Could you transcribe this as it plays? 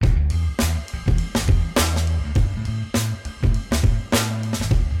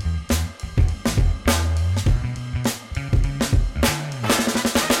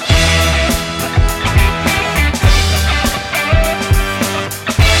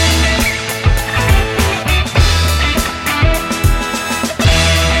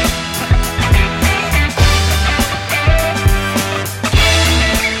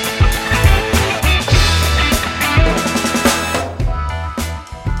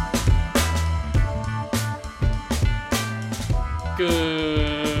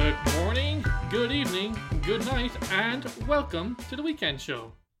Good morning, good evening, good night, and welcome to the weekend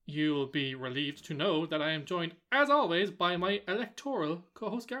show. You'll be relieved to know that I am joined, as always, by my electoral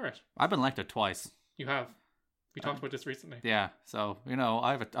co-host Garrett. I've been elected twice. You have. We talked about this recently. Yeah, so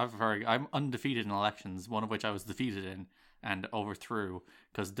I'm undefeated in elections, one of which I was defeated in and overthrew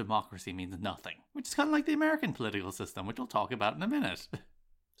because democracy means nothing, which is kind of like the American political system, which we'll talk about in a minute.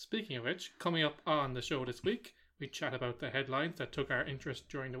 Speaking of which, coming up on the show this week, we chat about the headlines that took our interest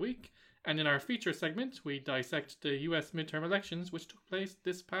during the week, and in our feature segment, we dissect the US midterm elections, which took place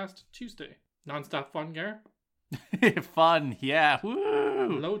this past Tuesday. Non-stop fun, Gar. Fun, yeah,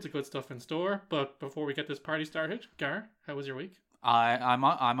 woo! Loads of good stuff in store, but before we get this party started, Gar, how was your week? I'm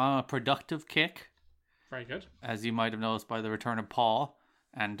on a productive kick. Very good. As you might have noticed by the return of Paw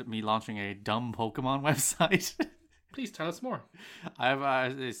and me launching a dumb Pokemon website. Please tell us more.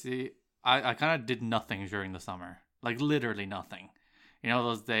 I kind of did nothing during the summer. Like, literally nothing. You know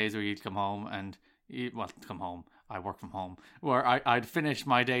those days where you'd come home and... I work from home. Where I'd finish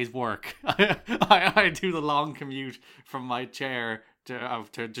my day's work. I do the long commute from my chair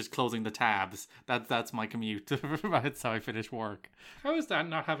to just closing the tabs. That's my commute. That's how I finish work. How is that,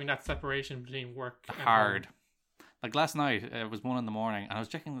 not having that separation between work and hard? home? Like last night, it was 1 a.m, and I was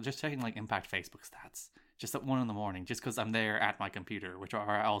checking like Impact Facebook stats. Just at 1 a.m, just because I'm there at my computer, which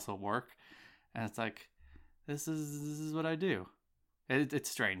I also work. And it's like, this is what I do. It's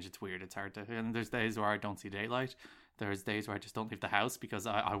strange. It's weird. It's hard to... And there's days where I don't see daylight. There's days where I just don't leave the house because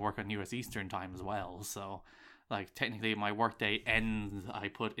I work on US Eastern time as well. So, like, technically my workday ends, I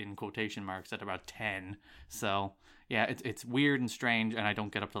put in quotation marks, at about 10. So, yeah, it's weird and strange, and I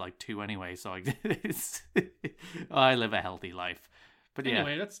don't get up to like 2 anyway. So, I live a healthy life. But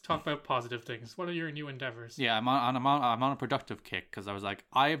anyway, let's talk about positive things. What are your new endeavors? Yeah, I'm on a productive kick because I was like,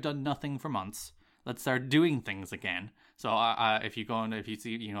 I have done nothing for months. Let's start doing things again. So if you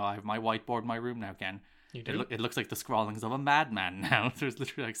see, I have my whiteboard in my room now, Ken. You do? It looks like the scrawlings of a madman now. There's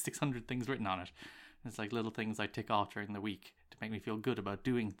literally like 600 things written on it. It's like little things I tick off during the week to make me feel good about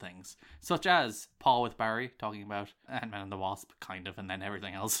doing things. Such as Paul with Barry, talking about Ant-Man and the Wasp, kind of, and then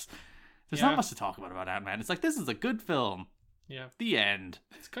everything else. There's not much to talk about Ant-Man. It's like, this is a good film. Yeah. The end.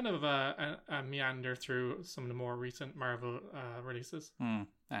 It's kind of a meander through some of the more recent Marvel releases. And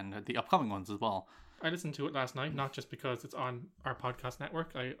the upcoming ones as well. I listened to it last night, not just because it's on our podcast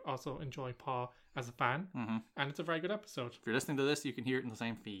network. I also enjoy Paw as a fan, and it's a very good episode. If you're listening to this, you can hear it in the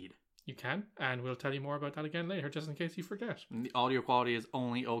same feed. You can, and we'll tell you more about that again later, just in case you forget. And the audio quality is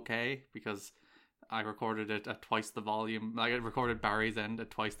only okay because I recorded it at twice the volume. Like, I recorded Barry's end at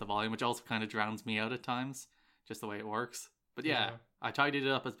twice the volume, which also kind of drowns me out at times, just the way it works. But yeah. I tidied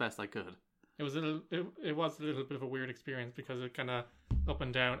it up as best I could. It was a little bit of a weird experience because it kind of up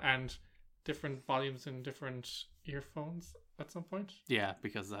and down and different volumes in different earphones at some point. Yeah,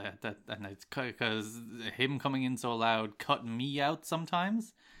 because it's because him coming in so loud cut me out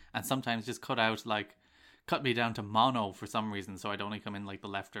sometimes, and sometimes just cut me down to mono for some reason, so I'd only come in like the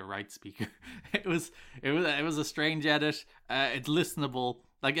left or right speaker. It was a strange edit. It's listenable.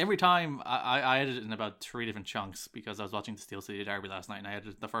 Like, every time I edited it in about 3 different chunks because I was watching the Steel City Derby last night, and I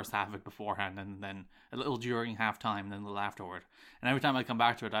edited the first half of it beforehand and then a little during halftime and then a little afterward. And every time I come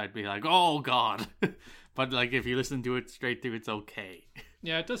back to it, I'd be like, oh God. But like, if you listen to it straight through, it's okay.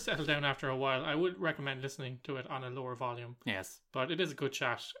 Yeah, it does settle down after a while. I would recommend listening to it on a lower volume. Yes. But it is a good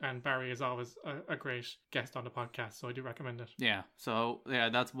chat, and Barry is always a great guest on the podcast, so I do recommend it. Yeah, so yeah,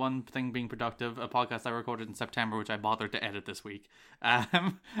 that's one thing being productive. A podcast I recorded in September, which I bothered to edit this week.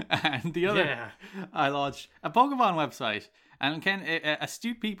 And the other, I launched a Pokemon website. And Ken,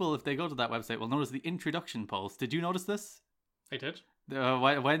 astute people, if they go to that website, will notice the introduction post. Did you notice this? I did.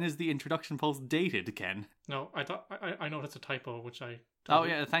 When is the introduction post dated, Ken? No, I thought I noticed a typo, which I... Oh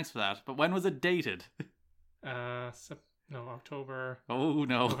yeah, thanks for that. But when was it dated? October. Oh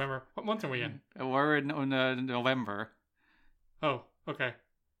no, November. What month are we in? We're in November. Oh, okay.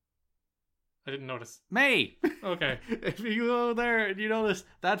 I didn't notice. May. Okay. If you go there and you notice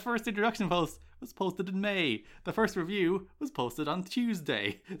that first introduction post was posted in May. The first review was posted on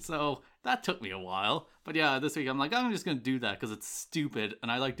Tuesday. So that took me a while. But yeah, this week I'm like, I'm just going to do that because it's stupid.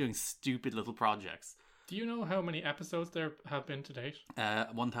 And I like doing stupid little projects. Do you know how many episodes there have been to date?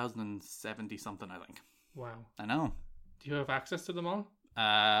 1,070 something, I think. Wow. I know. Do you have access to them all?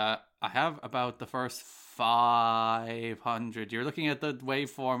 I have about the first 500. You're looking at the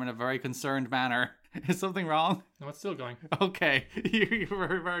waveform in a very concerned manner. Is something wrong? No, it's still going. Okay. You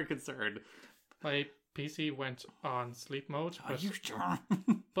were very concerned. My PC went on sleep mode, Are but, you sure?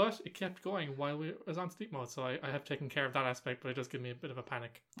 but it kept going while we was on sleep mode. So I have taken care of that aspect, but it does give me a bit of a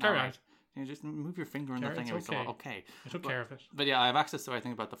panic. Carry on. Alright. You just move your finger in the Carry- thing every it's so okay. okay. I took care of it. But yeah, I have access to, I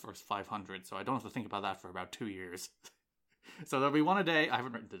think, about the first 500, so I don't have to think about that for about 2 years. So there'll be one a day. I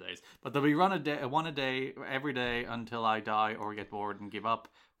haven't written the days, but there'll be one a day every day until I die or get bored and give up.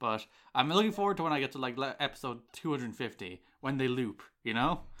 But I'm looking forward to when I get to like episode 250, when they loop, you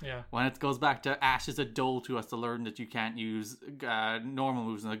know? Yeah. When it goes back to Ash is a dole to us to learn that you can't use normal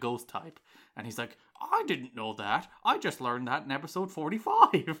moves in a ghost type. And he's like, I didn't know that. I just learned that in episode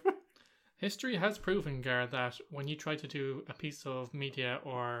 45. History has proven, Gar, that when you try to do a piece of media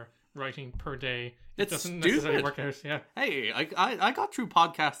or writing per day, it It's doesn't stupid. necessarily work out. Yeah. Hey, I got through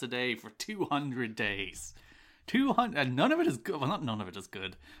podcast a day for 200 days. 200, and none of it is good. Well, not none of it is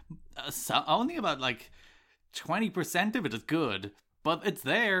good. Only about like 20% of it is good. But it's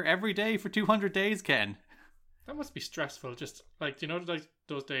there every day for 200 days, Ken. That must be stressful. Just like, do you know, like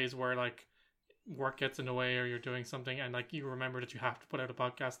those days where like work gets in the way or you're doing something and like you remember that you have to put out a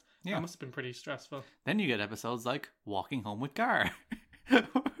podcast? Yeah. That must have been pretty stressful. Then you get episodes like Walking Home with Gar.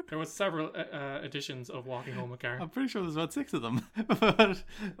 There was several editions of Walking Home with Gar. I'm pretty sure there's about 6 of them.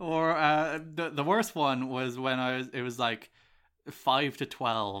 Or the worst one was when it was like 5 to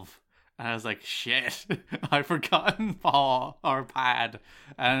 12. And I was like, shit, I've forgotten paw or pad.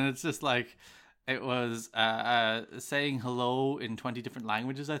 And it's just like, it was saying hello in 20 different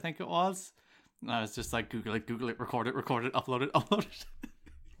languages, I think it was. And I was just like, Google it, record it, upload it.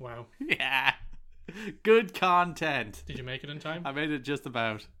 Wow. Yeah. Good content. Did you make it in time? I made it just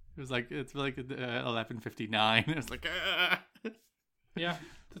about. It's like 11:59. It was like, Yeah.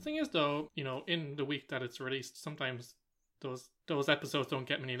 The thing is, though, you know, in the week that it's released, sometimes those episodes don't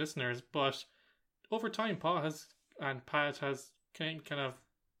get many listeners. But over time, Pat has kind of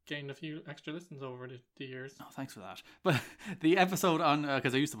gained a few extra listens over the years. Oh, thanks for that. But the episode on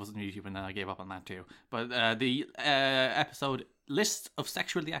because I used to post on YouTube and then I gave up on that too. But the episode List of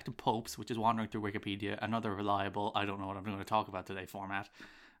Sexually Active Popes, which is wandering through Wikipedia, another reliable I don't know what I'm going to talk about today format.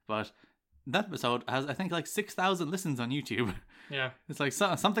 But that episode has, I think, like 6,000 listens on YouTube. Yeah. It's like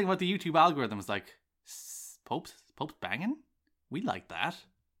something about the YouTube algorithm is like, popes banging? We like that.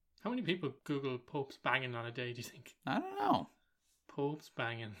 How many people Google popes banging on a day, do you think? I don't know. Popes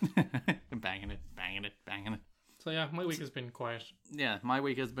banging. banging it. So yeah, my week has been quiet. Yeah, my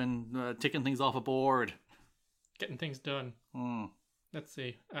week has been ticking things off a board. Getting things done. Mm. Let's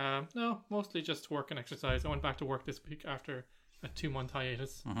see. No, mostly just work and exercise. I went back to work this week after a 2-month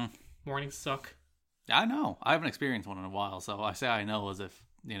hiatus. Mm-hmm. Mornings suck. I know. I haven't experienced one in a while, so I say I know as if,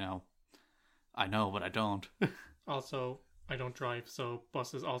 you know, I know, but I don't. Also, I don't drive, so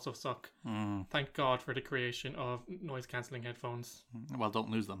buses also suck. Mm. Thank God for the creation of noise-cancelling headphones. Well,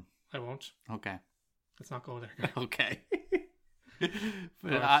 don't lose them. I won't. Okay. Let's not go there. Okay.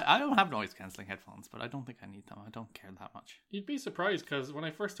 But Right. I don't have noise cancelling headphones, but I don't think I need them. I don't care that much. You'd be surprised because when I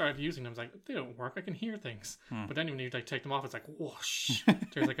first started using them, I was like, they don't work. I can hear things. But then when you like take them off, it's like whoosh.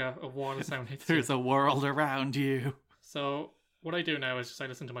 There's like a wall of sound hits you. There's a world around you. So what I do now is just I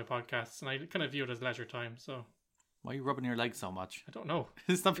listen to my podcasts and I kind of view it as leisure time. So Why are you rubbing your legs so much? I don't know.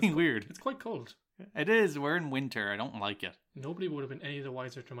 It's something weird. It's quite cold. It is. We're in winter. I don't like it. Nobody would have been any the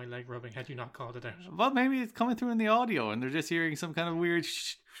wiser to my leg rubbing had you not called it out. Well, maybe it's coming through in the audio and they're just hearing some kind of weird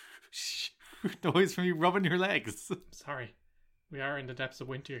noise from you rubbing your legs. Sorry. We are in the depths of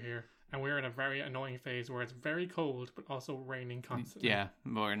winter here, and we're in a very annoying phase where it's very cold but also raining constantly. Yeah,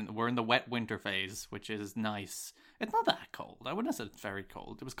 we're in the wet winter phase, which is nice. It's not that cold. I wouldn't have said it's very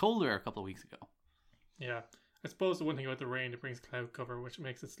cold. It was colder a couple of weeks ago. Yeah. I suppose the one thing about the rain, it brings cloud cover, which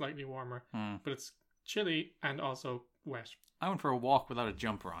makes it slightly warmer. But it's chilly and also wet. I went for a walk without a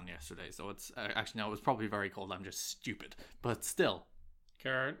jumper on yesterday, so it's actually no, it was probably very cold. I'm just stupid, but still.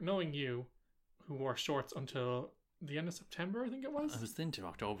 Gar, knowing you, who wore shorts until the end of September, I think it was, I was into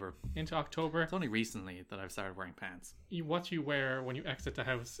October. into October, It's only recently that I've started wearing pants. what you wear when you exit the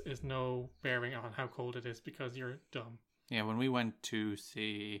house is no bearing on how cold it is because you're dumb. Yeah, when we went to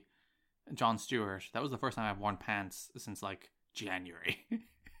see Jon Stewart, that was the first time I've worn pants since like January.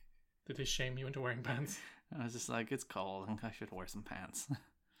 Did they shame you into wearing pants? I was just like, it's cold, and I should wear some pants.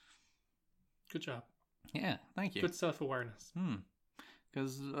 Good job. Yeah, thank you. Good self-awareness.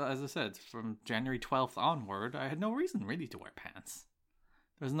 Because, as I said, from January 12th onward, I had no reason really to wear pants.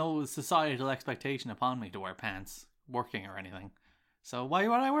 There was no societal expectation upon me to wear pants, working or anything. So why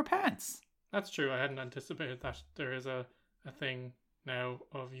would I wear pants? That's true. I hadn't anticipated that there is a thing now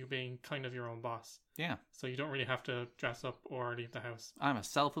of you being kind of your own boss. Yeah. So you don't really have to dress up or leave the house. I'm a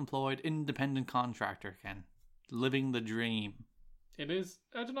self-employed, independent contractor, Ken. Living the dream. It is,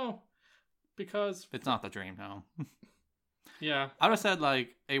 I don't know, because It's not the dream, no. yeah, I would have said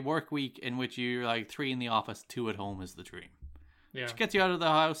like a work week in which you're like 3 in the office, 2 at home is the dream. yeah. Which gets you out of the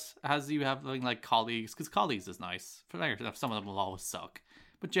house, has you having like colleagues, because colleagues is nice. For like, some of them will always suck,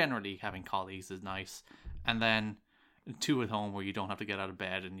 but generally having colleagues is nice. And then 2 at home where you don't have to get out of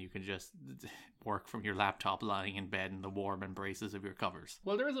bed and you can just work from your laptop lying in bed in the warm embraces of your covers.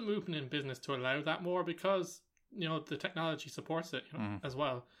 Well, there is a movement in business to allow that more because, you know, the technology supports it, you know, as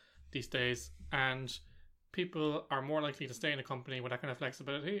well these days. And people are more likely to stay in a company with that kind of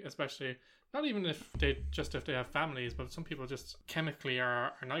flexibility, especially not even if they have families, but some people just chemically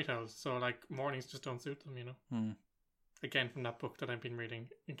are night owls. So like mornings just don't suit them, you know. Again, from that book that I've been reading,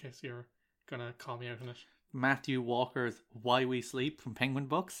 in case you're going to call me out on it. Matthew Walker's Why We Sleep from Penguin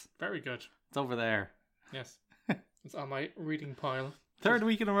Books. Very good. It's over there. Yes. It's on my reading pile. 3rd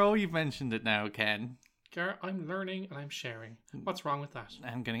week in a row you've mentioned it now, Ken. Gar, I'm learning and I'm sharing. What's wrong with that?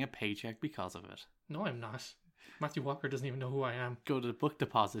 I'm getting a paycheck because of it. No, I'm not. Matthew Walker doesn't even know who I am. Go to the book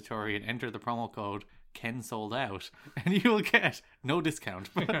depository and enter the promo code Ken Sold Out, and you will get no discount.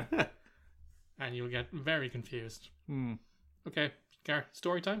 And you'll get very confused. Okay, Gar,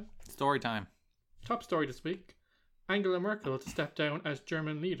 story time? Story time. Top story this week. Angela Merkel to step down as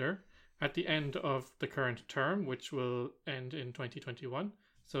German leader at the end of the current term, which will end in 2021.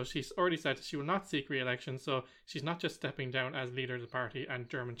 So she's already said she will not seek re-election, so she's not just stepping down as leader of the party and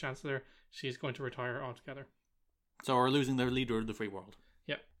German chancellor, she's going to retire altogether. So we're losing the leader of the free world.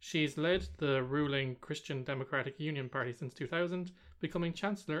 Yeah. She's led the ruling Christian Democratic Union Party since 2000, becoming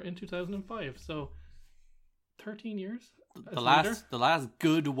chancellor in 2005. So 13 years? The last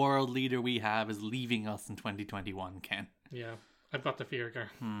good world leader we have is leaving us in 2021, Ken. Yeah, I've got the fear,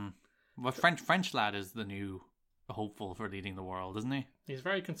 Gar. Well, French lad is the new hopeful for leading the world, isn't he? He's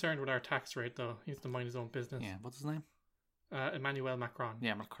very concerned with our tax rate, though. He's to mind his own business. Yeah, what's his name? Emmanuel Macron.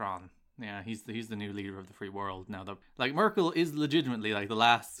 Yeah, Macron. Yeah, he's the new leader of the free world now. Like Merkel is legitimately like the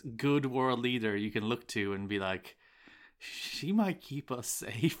last good world leader you can look to and be like, she might keep us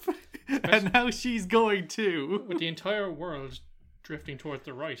safe. And now she's going to. With the entire world drifting towards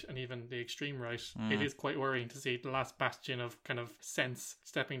the right and even the extreme right, it is quite worrying to see the last bastion of kind of sense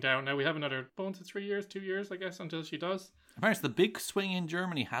stepping down. Now we have another 2 years, I guess, until she does. Apparently, the big swing in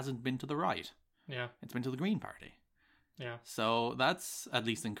Germany hasn't been to the right. Yeah. It's been to the Green Party. Yeah. So that's at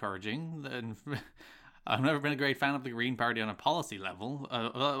least encouraging. And I've never been a great fan of the Green Party on a policy level,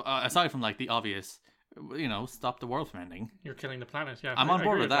 aside from like the obvious, you know, stop the world from ending. You're killing the planet, yeah. I'm on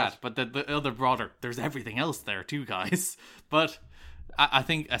board with that. But the other broader, there's everything else there too, guys. But I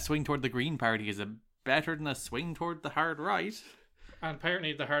think a swing toward the Green Party is better than a swing toward the hard right. And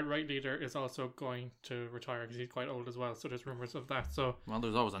apparently the hard right leader is also going to retire because he's quite old as well. So there's rumours of that. So well,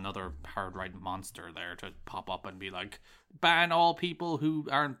 there's always another hard right monster there to pop up and be like, ban all people who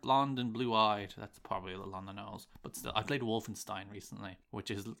aren't blonde and blue-eyed. That's probably a little on the nose. But still, I played Wolfenstein recently,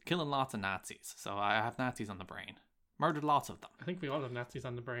 which is killing lots of Nazis. So I have Nazis on the brain. Murdered lots of them. I think we all have Nazis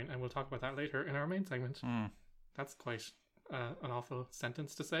on the brain, and we'll talk about that later in our main segment. That's quite an awful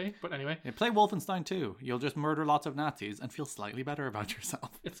sentence to say, but anyway. Yeah, play Wolfenstein 2. You'll just murder lots of Nazis and feel slightly better about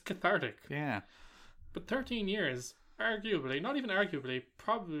yourself. It's cathartic. Yeah. But 13 years, arguably, not even arguably,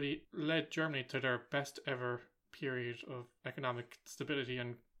 probably led Germany to their best ever period of economic stability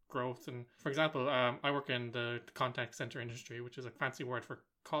and growth. And for example, I work in the contact center industry, which is a fancy word for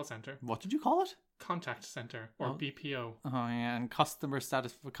call center. What did you call it? Contact center, or BPO. Oh yeah, and customer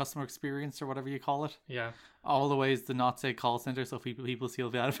experience, or whatever you call it. Yeah. All the ways to not say call center, so people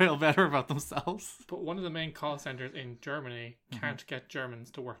feel better about themselves. But one of the main call centers in Germany can't get Germans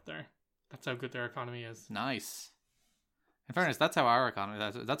to work there. That's how good their economy is. Nice. In fairness, that's how our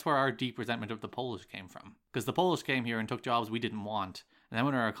economy. That's where our deep resentment of the Polish came from. Because the Polish came here and took jobs we didn't want, and then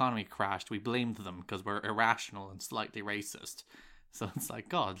when our economy crashed, we blamed them because we're irrational and slightly racist. So it's like,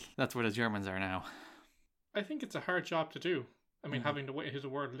 God, that's where the Germans are now. I think it's a hard job to do. I mean, having to hit a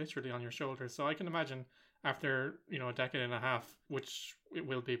word literally on your shoulders. So I can imagine after, a decade and a half, which it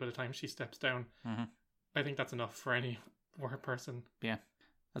will be by the time she steps down, I think that's enough for any person. Yeah.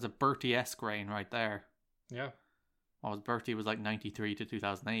 That's a Bertie-esque reign right there. Yeah. What was Bertie was like 93 to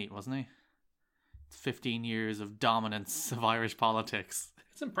 2008, wasn't he? It's 15 years of dominance of Irish politics.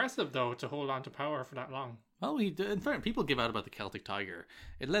 It's impressive, though, to hold on to power for that long. Well, in fact, people give out about the Celtic Tiger.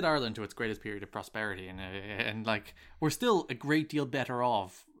 It led Ireland to its greatest period of prosperity, and like we're still a great deal better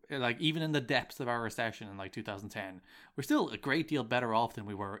off. Like even in the depths of our recession in like 2010, we're still a great deal better off than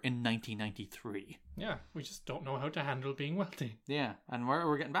we were in 1993. Yeah, we just don't know how to handle being wealthy. Yeah, and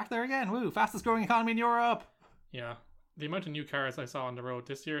we're getting back there again. Woo! Fastest growing economy in Europe. Yeah. The amount of new cars I saw on the road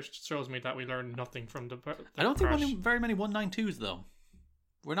this year shows me that we learned nothing from the I don't crash. think very many 192s though.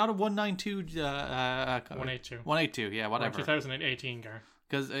 We're not a 192. 182. 182, yeah, We're in whatever. 2018, Gar.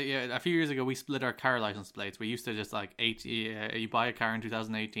 Because a few years ago we split our car license plates. We used to just like you buy a car in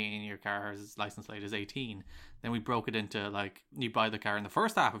 2018, your car's license plate is 18. Then we broke it into like you buy the car in the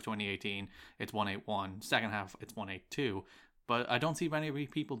first half of 2018, it's 181. Second half, it's 182. But I don't see many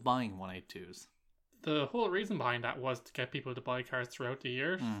people buying 182s. The whole reason behind that was to get people to buy cars throughout the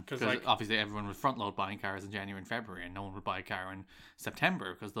year. Because obviously everyone would front load buying cars in January and February, and no one would buy a car in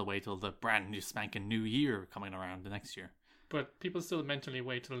September because they'll wait till the brand new spanking new year coming around the next year. But people still mentally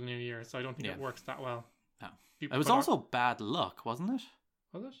wait till the new year, so I don't think it works that well. No. It was also bad luck, wasn't it?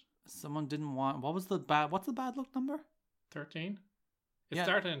 Was it? Someone didn't want... What's the bad luck number? 13? It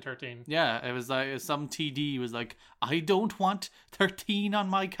started in 13. Yeah, it was like some TD was like, I don't want 13 on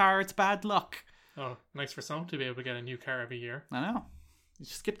my car, it's bad luck. Oh, nice for some to be able to get a new car every year. I know. You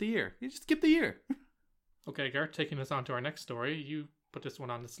just skip the year. Okay, Gert, taking us on to our next story. You put this one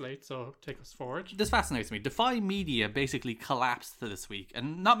on the slate, so take us forward. This fascinates me. Defy Media basically collapsed this week,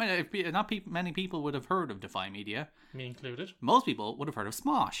 and not many people would have heard of Defy Media. Me included. Most people would have heard of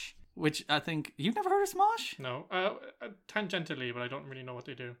Smosh, which I think... You've never heard of Smosh? No. Tangentially, but I don't really know what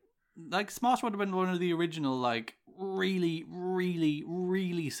they do. Like, Smosh would have been one of the original, like, really, really,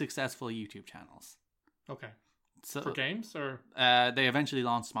 really successful YouTube channels. Okay. So, for games, or...? They eventually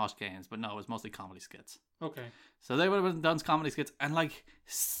launched Smosh Games, but no, it was mostly comedy skits. Okay. So they would have done comedy skits, and, like,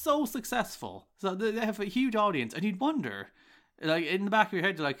 so successful. So they have a huge audience, and you'd wonder, like, in the back of your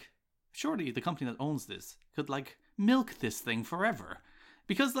head, you're like, surely the company that owns this could, like, milk this thing forever.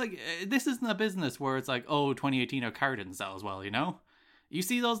 Because, like, this isn't a business where it's like, oh, 2018 our car didn't sell as well, you know? You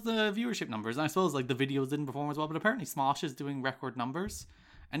see the viewership numbers, and I suppose, like, the videos didn't perform as well, but apparently Smosh is doing record numbers.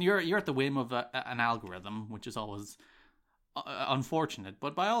 And you're at the whim of an algorithm, which is always unfortunate.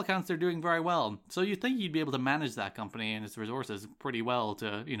 But by all accounts, they're doing very well. So you'd think you'd be able to manage that company and its resources pretty well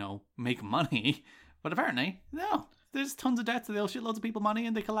to, you know, make money. But apparently, no. There's tons of debts, so they owe shitloads of people money,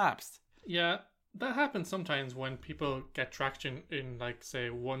 and they collapsed. Yeah, that happens sometimes when people get traction in, like, say,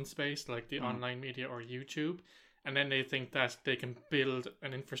 one space, like the online media or YouTube. And then they think that they can build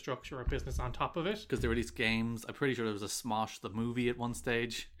an infrastructure or business on top of it. Because they release games. I'm pretty sure there was a Smosh the movie at one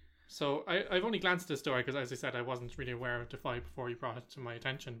stage. So I've only glanced at this story because, as I said, I wasn't really aware of Defy before you brought it to my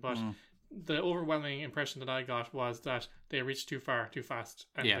attention. But the overwhelming impression that I got was that they reached too far, too fast.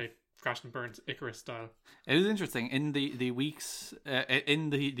 And they crashed and burned Icarus style. It is interesting. In the weeks, in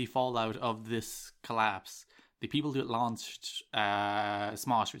the fallout of this collapse, the people who launched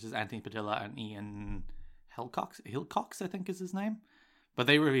Smosh, which is Anthony Padilla and Ian... Hillcox, I think is his name. But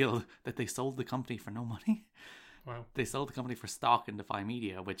they revealed that they sold the company for no money. Wow. They sold the company for stock in Defy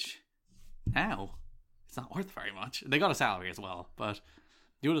Media, which now it's not worth very much. They got a salary as well, but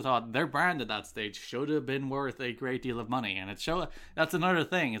you would have thought their brand at that stage should have been worth a great deal of money. And that's another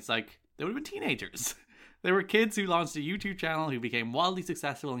thing. It's like they would have been teenagers. They were kids who launched a YouTube channel, who became wildly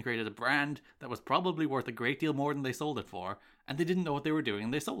successful and created a brand that was probably worth a great deal more than they sold it for. And they didn't know what they were doing,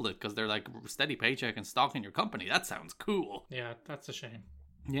 and they sold it because they're like, steady paycheck and stock in your company. That sounds cool. Yeah, that's a shame.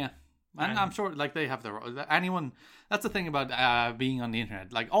 Yeah. And I'm sure, like, they have anyone... That's the thing about being on the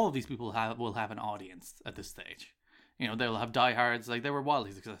internet. Like, all of these people will have an audience at this stage. You know, they'll have diehards. Like, they were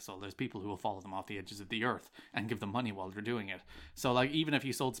wildly successful. There's people who will follow them off the edges of the earth and give them money while they're doing it. So, like, even if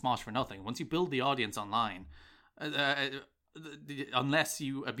you sold Smosh for nothing, once you build the audience online... unless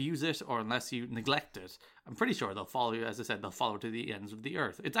you abuse it or unless you neglect it, I'm pretty sure they'll follow you. As I said, they'll follow to the ends of the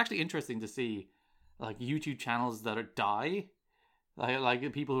earth. It's actually interesting to see, like, YouTube channels that die,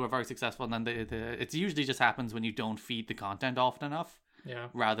 like people who are very successful, and then it usually just happens when you don't feed the content often enough. Yeah.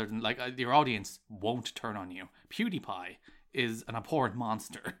 Rather than, like, your audience won't turn on you. PewDiePie is an abhorrent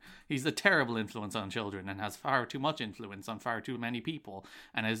monster. He's a terrible influence on children and has far too much influence on far too many people,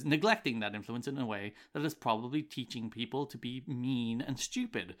 and is neglecting that influence in a way that is probably teaching people to be mean and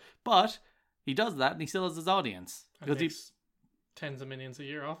stupid. But he does that and he still has his audience. And makes tens of millions a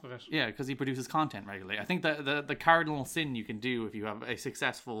year off of it. Yeah, because he produces content regularly. I think that the cardinal sin you can do if you have a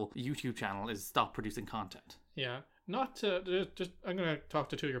successful YouTube channel is stop producing content. Yeah. Not to... just I'm going to talk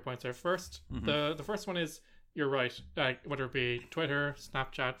to two of your points there. First, the first one is... You're right. Like, whether it be Twitter,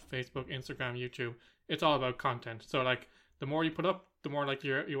 Snapchat, Facebook, Instagram, YouTube, it's all about content. So, like, the more you put up, the more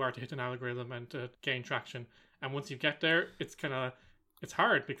likely you are to hit an algorithm and to gain traction. And once you get there, it's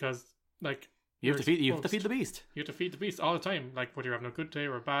hard because, like, you have to feed the beast. You have to feed the beast all the time. Like, whether you're having a good day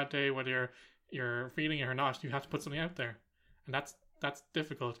or a bad day, whether you're feeling it or not, you have to put something out there, and that's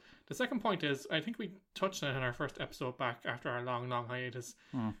difficult. The second point is, I think we touched on it in our first episode back after our long hiatus.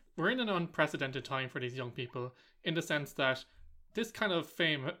 We're in an unprecedented time for these young people, in the sense that this kind of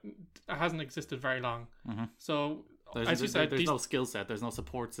fame hasn't existed very long. So as you said, there's no skill set, there's no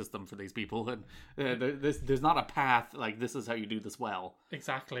support system for these people, and there's not a path like this is how you do this well.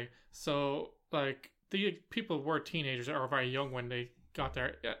 Exactly. So like the people were teenagers or very young when they got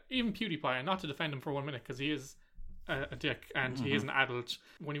there. Even PewDiePie, and not to defend him for 1 minute because he is a dick and he is an adult.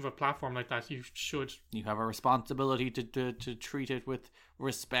 When you have a platform like that, you have a responsibility to treat it with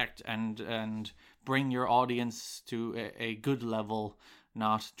respect and bring your audience to a good level,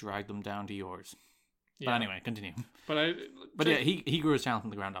 not drag them down to yours. Yeah. But anyway, continue. But yeah, he grew his channel from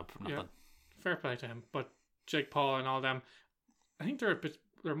the ground up from nothing. Yeah, fair play to him. But Jake Paul and all them, I think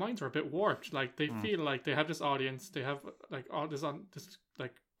their minds are a bit warped. Like they feel like they have this audience, they have like all this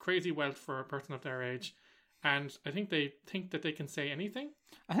like crazy wealth for a person of their age, and I think they think that they can say anything.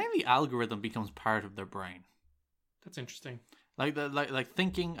 I think the algorithm becomes part of their brain. That's interesting. Like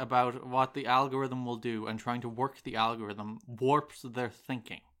thinking about what the algorithm will do and trying to work the algorithm warps their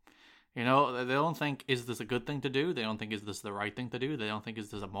thinking. You know, they don't think, is this a good thing to do? They don't think, is this the right thing to do? They don't think, is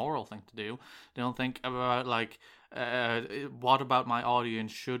this a moral thing to do? They don't think about, like, what about my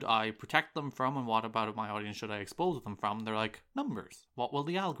audience should I protect them from, and what about my audience should I expose them from? They're like, numbers. What will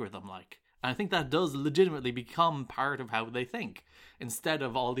the algorithm like? And I think that does legitimately become part of how they think, instead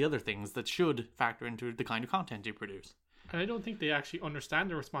of all the other things that should factor into the kind of content you produce. And I don't think they actually understand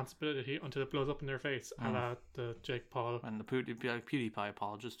the responsibility until it blows up in their face, a la the Jake Paul. And the PewDiePie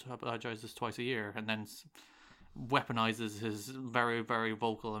apologizes twice a year and then weaponizes his very, very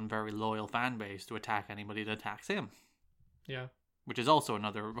vocal and very loyal fan base to attack anybody that attacks him. Yeah. Which is also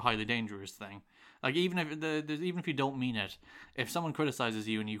another highly dangerous thing. Like, even if you don't mean it, if someone criticizes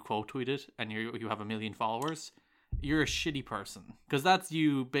you and you quote tweet it and you have 1 million followers, you're a shitty person, because that's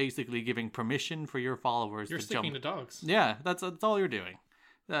you basically giving permission for your followers to jump. You're sticking the dogs. Yeah, that's all you're doing.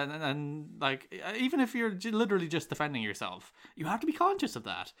 And like, even if you're literally just defending yourself, you have to be conscious of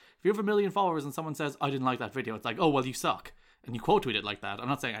that. If you have 1 million followers and someone says, I didn't like that video, it's like, oh, well, you suck. And you quote tweet it like that. I'm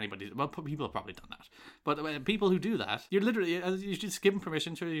not saying anybody, well, people have probably done that. But people who do that, you're literally, you just give them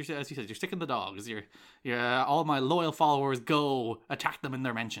permission to, as you said, you're sticking the dogs. You're all my loyal followers, go attack them in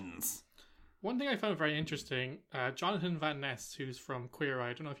their mentions. One thing I found very interesting, Jonathan Van Ness, who's from Queer Eye,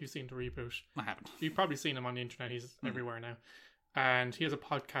 I don't know if you've seen the reboot. I haven't. You've probably seen him on the internet, he's everywhere now. And he has a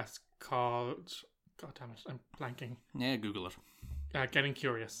podcast called, God damn it, I'm blanking. Yeah, Google it. Getting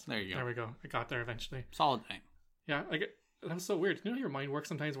Curious. There you go. There we go. I got there eventually. Solid name. Yeah, that was so weird. You know how your mind works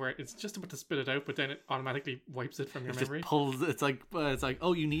sometimes where it's just about to spit it out, but then it automatically wipes it from your memory? Just pulls, it's like,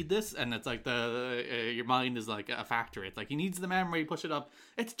 oh, you need this? And it's like your mind is like a factory. It's like, he needs the memory, push it up.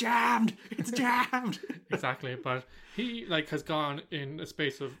 It's jammed! It's jammed! Exactly, but he has gone in a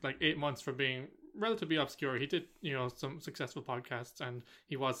space of 8 months from being relatively obscure. He did, some successful podcasts, and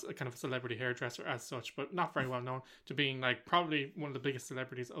he was a kind of a celebrity hairdresser as such, but not very well known, to being probably one of the biggest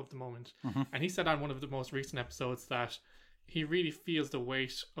celebrities of the moment. Mm-hmm. And he said on one of the most recent episodes that he really feels the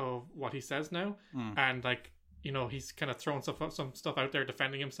weight of what he says now, and he's kind of throwing some stuff out there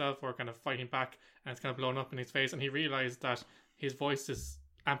defending himself or kind of fighting back, and it's kind of blown up in his face, and he realized that his voice is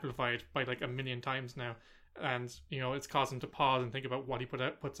amplified by 1 million times now, and it's caused him to pause and think about what he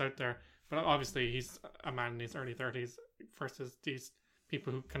puts out there. But obviously he's a man in his early 30s versus these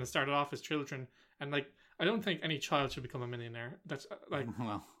people who kind of started off as children, and I don't think any child should become a millionaire. That's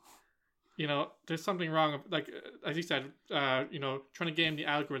well, there's something wrong. As you said, trying to game the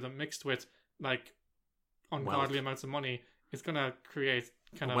algorithm mixed with ungodly amounts of money is going to create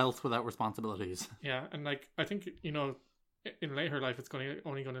kind of wealth without responsibilities. Yeah, and I think in later life it's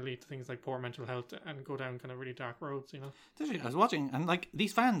only going to lead to things like poor mental health and go down kind of really dark roads. I was watching, and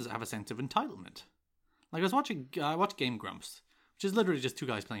these fans have a sense of entitlement. I watched Game Grumps, which is literally just two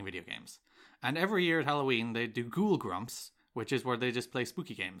guys playing video games, and every year at Halloween they do Ghoul Grumps, which is where they just play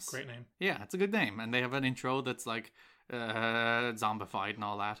spooky games. Great name. Yeah, it's a good name. And they have an intro that's zombified and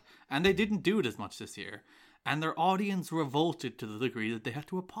all that. And they didn't do it as much this year. And their audience revolted to the degree that they had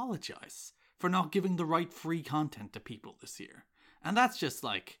to apologize for not giving the right free content to people this year. And that's just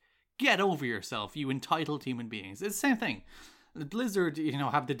get over yourself, you entitled human beings. It's the same thing. Blizzard,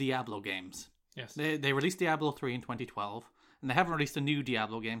 have the Diablo games. Yes. They released Diablo 3 in 2012. And they haven't released a new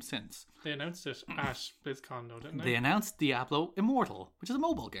Diablo game since. They announced it at BlizzCon, though, didn't they? They announced Diablo Immortal, which is a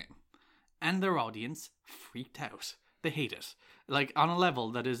mobile game. And their audience freaked out. They hate it. On a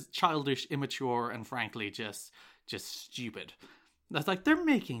level that is childish, immature, and frankly just stupid. That's they're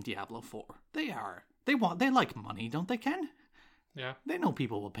making Diablo 4. They are. They like money, don't they, Ken? Yeah. They know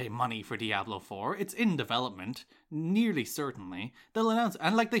people will pay money for Diablo 4. It's in development, nearly certainly. They'll announce,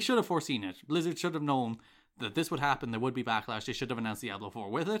 and they should have foreseen it. Blizzard should have known that this would happen, there would be backlash, they should have announced Diablo 4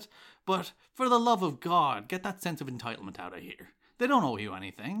 with it, but for the love of God, get that sense of entitlement out of here. They don't owe you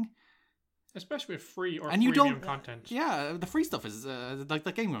anything. Especially with free or And you premium don't content. Yeah, the free stuff is like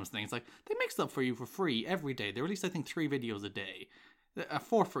the Game Grumps thing. It's like they make stuff for you for free every day. They release, I think, 3 videos a day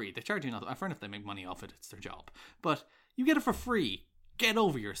for free. They charge you nothing. Fair enough, they make money off it. It's their job, but you get it for free. Get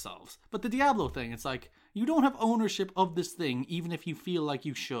over yourselves. But the Diablo thing, it's like you don't have ownership of this thing, even if you feel like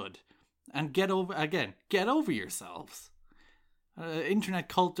you should. And get over yourselves. Internet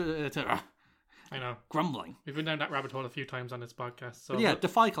cult. I know. Grumbling. We've been down that rabbit hole a few times on this podcast. So But yeah,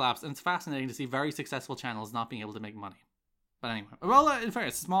 defy collapse, and it's fascinating to see very successful channels not being able to make money. But anyway, well, in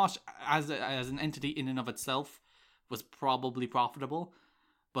fairness, Smosh as an entity in and of itself was probably profitable,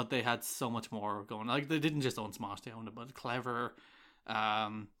 but they had so much more going. Like they didn't just own Smosh; they owned a bunch of Clever,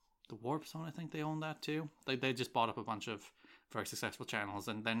 the Warp Zone. I think they owned that too. They just bought up a bunch of very successful channels,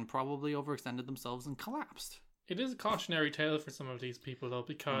 and then probably overextended themselves and collapsed. it is a cautionary tale for some of these people, though,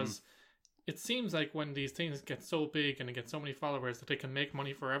 because it seems like when these things get so big and they get so many followers that they can make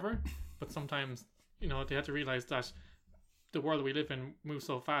money forever, but sometimes, you know, they have to realize that the world we live in moves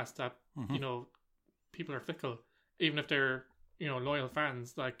so fast that, you know, people are fickle. Even if they're, you know, loyal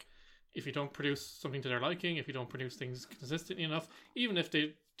fans, like, if you don't produce something to their liking, if you don't produce things consistently enough, even if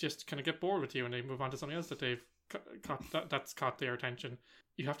they just kind of get bored with you and they move on to something else that they've that's caught their attention,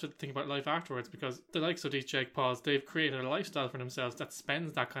 you have to think about life afterwards, because the likes of these Jake Pauls, they've created a lifestyle for themselves that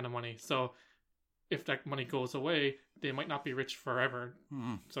spends that kind of money. So if that money goes away, they might not be rich forever.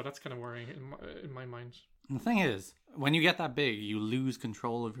 So that's kind of worrying in my mind. And the thing is, when you get that big, you lose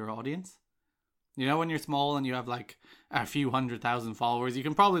control of your audience. You know, when you're small and you have like a few 100,000 followers, you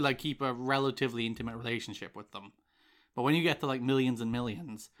can probably like keep a relatively intimate relationship with them. But when you get to like millions and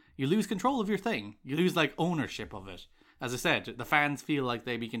millions, you lose control of your thing. You lose like ownership of it. As I said, the fans feel like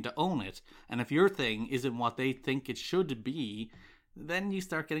they begin to own it. And if your thing isn't what they think it should be, then you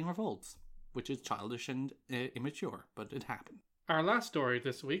start getting revolts, which is childish and immature, but it happened. Our last story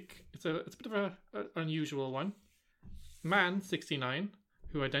this week, it's a bit of an unusual one. Man, 69,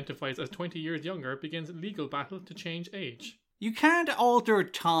 who identifies as 20 years younger, begins legal battle to change age. You can't alter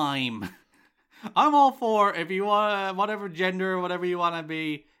time. I'm all for if you want whatever gender, whatever you want to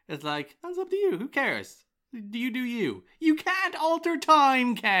be. It's like, that's up to you. Who cares? Do you? You can't alter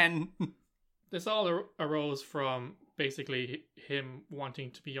time, Ken. This all arose from basically him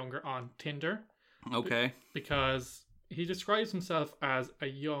wanting to be younger on Tinder. Okay. Because he describes himself as a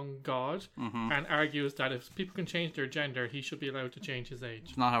young god and argues that if people can change their gender, he should be allowed to change his age.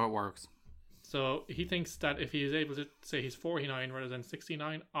 It's not how it works. So he thinks that if he is able to say he's 49 rather than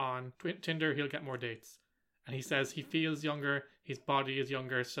 69 on Tinder, he'll get more dates. And he says he feels younger, his body is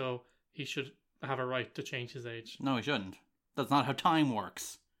younger, so he should have a right to change his age. No, he shouldn't. That's not how time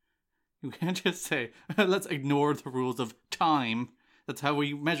works. You can't just say, let's ignore the rules of time. That's how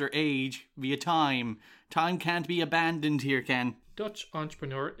we measure age, via time. Time can't be abandoned here, Ken. Dutch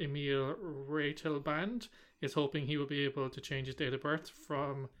entrepreneur Emil Ratelband is hoping he will be able to change his date of birth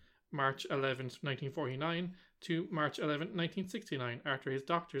from March 11th, 1949 to March 11th, 1969, after his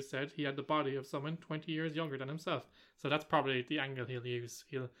doctor said he had the body of someone 20 years younger than himself. So that's probably the angle he'll use.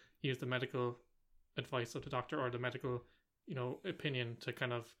 He'll use the medical advice of the doctor or the medical, you know, opinion to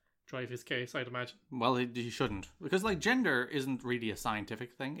kind of drive his case, I'd imagine. Well, he shouldn't. Because, like, gender isn't really a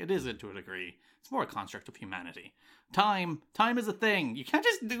scientific thing. It is to a degree. It's more a construct of humanity. Time is a thing. You can't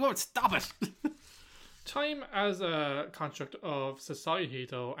just go, stop it. Time as a construct of society,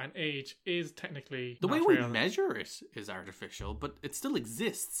 though, and age is technically the not way we real. measure it is artificial, but it still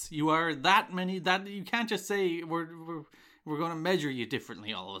exists. You are that many that you can't just say we're going to measure you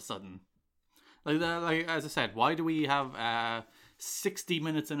differently all of a sudden. Like as I said, why do we have 60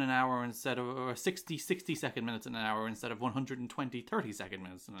 minutes in an hour instead of, or 60 second minutes in an hour instead of 120 30-second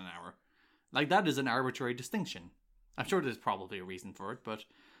minutes in an hour? Like, that is an arbitrary distinction. I'm sure there's probably a reason for it, but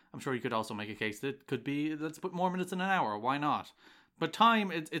I'm sure you could also make a case that it could be, let's put more minutes in an hour, why not? But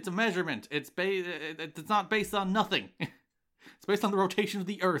time, it's a measurement. It's not based on nothing. It's based on the rotation of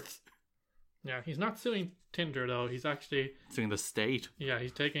the Earth. Yeah, he's not suing Tinder, though. He's actually Suing the state. Yeah,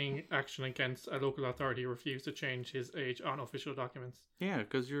 he's taking action against a local authority who refused to change his age on official documents. Yeah,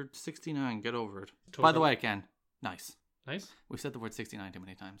 because you're 69, get over it. Totally. By the way, Ken, nice. Nice? We've said the word 69 too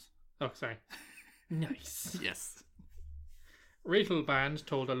many times. Oh, sorry. Nice. Yes. Ratelband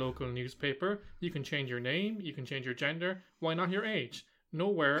told a local newspaper, "You can change your name, you can change your gender, why not your age?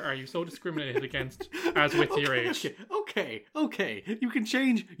 Nowhere are you so discriminated against as with your age." Okay. You can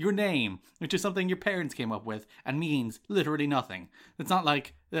change your name, which is something your parents came up with and means literally nothing. It's not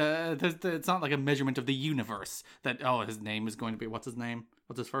like it's not like a measurement of the universe that, oh, his name is going to be, what's his name?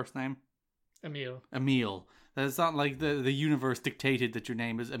 What's his first name? Emil. Emil. It's not like the universe dictated that your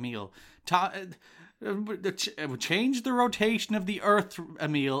name is Emil. It would change the rotation of the Earth,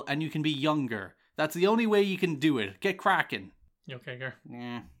 Emil, and you can be younger. That's the only way you can do it. Get cracking. You okay, Gar?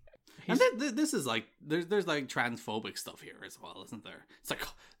 Yeah. And this is like, there's like transphobic stuff here as well, isn't there? It's like,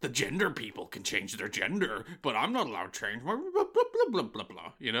 the gender people can change their gender, but I'm not allowed to change. Blah, blah, blah, blah, blah,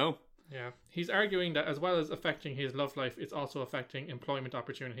 blah, you know? Yeah. He's arguing that as well as affecting his love life, it's also affecting employment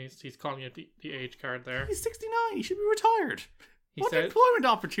opportunities. He's calling it the age card there. He's 69. He should be retired. What employment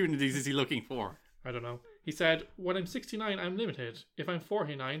opportunities is he looking for? I don't know. He said, when I'm 69, I'm limited. If I'm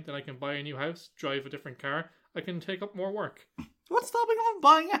 49, then I can buy a new house, drive a different car. I can take up more work. What's stopping him from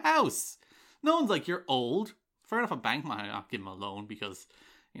buying a house? No one's like, you're old. Fair enough, a bank might not give him a loan because,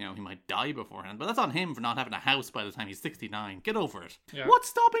 you know, he might die beforehand. But that's on him for not having a house by the time he's 69. Get over it. Yeah. What's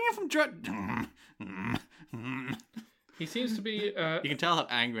stopping him from... He seems to be... You can tell how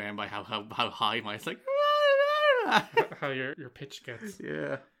angry I am by how high my... It's like... how your pitch gets.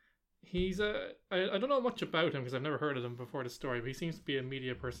 Yeah. He's I don't know much about him because I've never heard of him before the story, but he seems to be a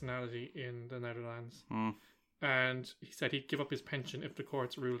media personality in the Netherlands. And he said he'd give up his pension if the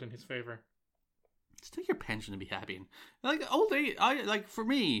courts ruled in his favour. Just take your pension and be happy. Like, old age, for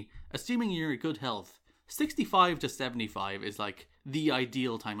me, assuming you're in good health, 65 to 75 is like the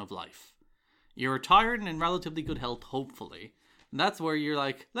ideal time of life. You're retired and in relatively good health, hopefully. And that's where you're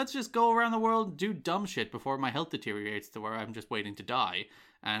like, let's just go around the world and do dumb shit before my health deteriorates to where I'm just waiting to die.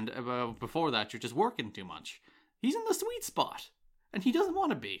 And before that, you're just working too much. He's in the sweet spot. And he doesn't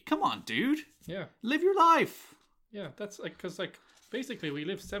want to be. Come on, dude. Yeah. Live your life. Yeah, that's like, because like, basically we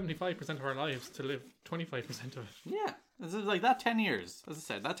live 75% of our lives to live 25% of it. Yeah. This is like that 10 years. As I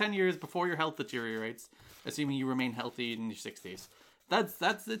said, that 10 years before your health deteriorates, assuming you remain healthy in your 60s.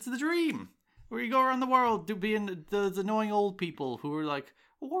 It's the dream. Where you go around the world being those annoying old people who are like,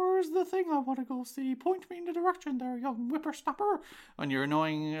 where's the thing I want to go see? Point me in the direction there, young whippersnapper. And you're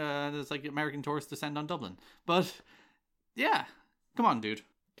annoying, it's like American tourists descend on Dublin. But, yeah. Come on, dude.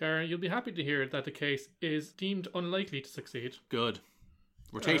 Gary, you'll be happy to hear that the case is deemed unlikely to succeed. Good.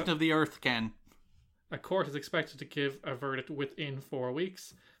 Rotation of the Earth, Ken. A court is expected to give a verdict within 4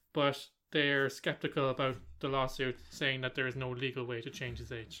 weeks, but they're skeptical about the lawsuit, saying that there is no legal way to change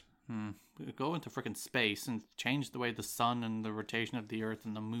his age. Go into freaking space and change the way the sun and the rotation of the Earth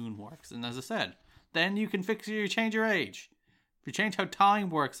and the moon works. And as I said, then you can change your age. If you change how time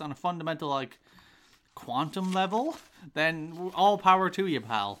works on a fundamental, like, quantum level, then all power to you,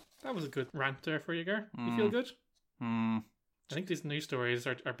 pal. That was a good rant there for you, Gar. You feel good? I think these news stories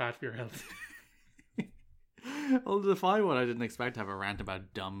are bad for your health. Well, to find one, I didn't expect to have a rant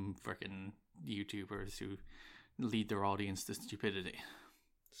about dumb freaking YouTubers who lead their audience to stupidity.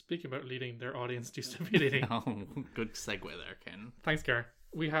 Speaking about leading their audience to stupidity. Oh, good segue there, Ken. Thanks, Gar.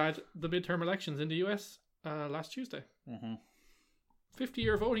 We had the midterm elections in the US last Tuesday.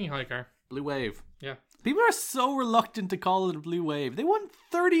 50-year voting high, Gar. Blue wave. Yeah. People are so reluctant to call it a blue wave. They won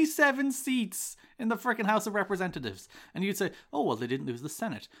 37 seats in the freaking House of Representatives. And you'd say, oh, well, they didn't lose the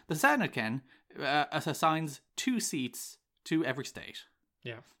Senate. The Senate, Ken, assigns 2 seats to every state.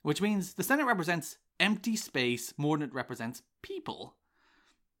 Yeah. Which means the Senate represents empty space more than it represents people.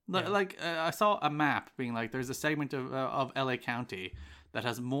 Yeah. Like, I saw a map being like, there's a segment of LA County that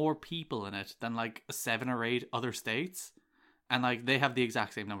has more people in it than like 7 or 8 other states. And like, they have the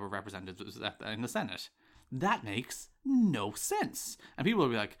exact same number of representatives in the Senate. That makes no sense. And people will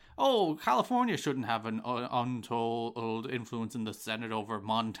be like, oh, California shouldn't have an untold influence in the Senate over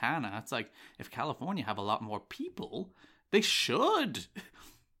Montana. It's like, if California have a lot more people, they should.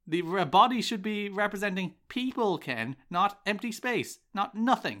 The body should be representing people, Ken, not empty space, not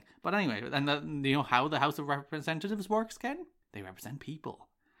nothing. But anyway, and you know how the House of Representatives works, Ken? They represent people.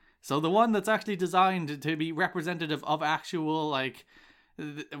 So the one that's actually designed to be representative of actual, like,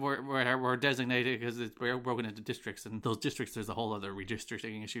 we're designated because we're broken into districts, and those districts, there's a whole other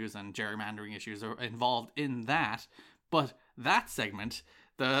redistricting issues and gerrymandering issues are involved in that. But that segment,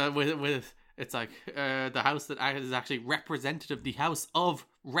 it's like the house that is actually representative, the House of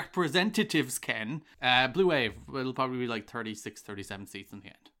Representatives, Ken, blue wave, it'll probably be like 36, 37 seats in the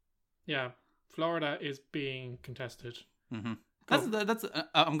end. Yeah, Florida is being contested. Mm-hmm. That's.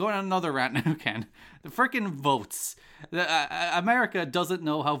 I'm going on another rant now, Ken. The freaking votes. America doesn't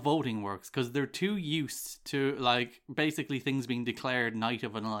know how voting works because they're too used to like basically things being declared night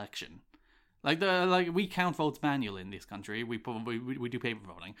of an election. Like we count votes manually in this country. We do paper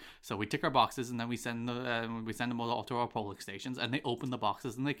voting, so we tick our boxes and then we send them all to our polling stations, and they open the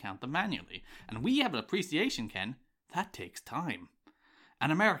boxes and they count them manually. And we have an appreciation, Ken. That takes time.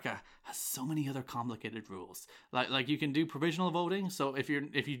 And America has so many other complicated rules. Like you can do provisional voting. So if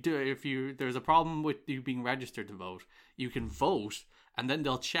there's a problem with you being registered to vote, you can vote and then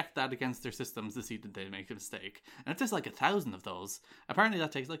they'll check that against their systems to see that they make a mistake. And if there's like 1,000 of those, apparently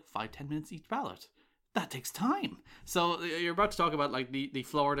that takes like 5-10 minutes each ballot. That takes time. So you're about to talk about like the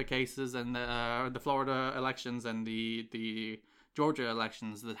Florida cases and the Florida elections and the Georgia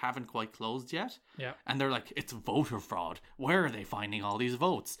elections that haven't quite closed yet. Yeah. And they're like, it's voter fraud. Where are they finding all these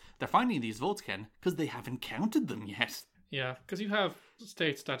votes? They're finding these votes, Ken, because they haven't counted them yet. Yeah, because you have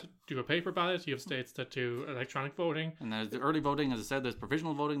states that do a paper ballot, you have states that do electronic voting. And there's the early voting, as I said, there's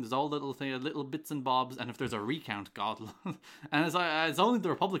provisional voting, there's all little bits and bobs, and if there's a recount, God. And it's only the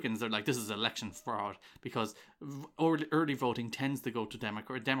Republicans that are like, this is election fraud, because early voting tends to go to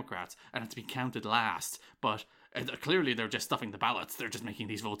Democrats, and it's been counted last, but clearly they're just stuffing the ballots, they're just making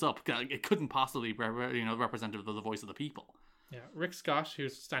these votes up. It couldn't possibly be representative of the voice of the people. Yeah, Rick Scott,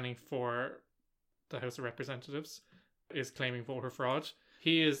 who's standing for the House of Representatives, is claiming voter fraud.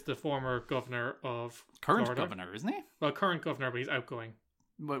 He is the former governor of Current Florida. governor, isn't he? Well, current governor, but he's outgoing.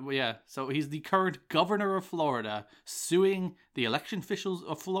 But yeah, so he's the current governor of Florida suing the election officials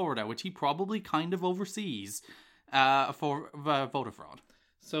of Florida, which he probably kind of oversees, for voter fraud.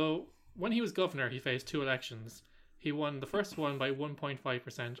 So when he was governor, he faced 2 elections. He won the first one by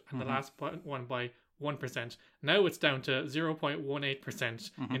 1.5% and the last one by 1%. Now it's down to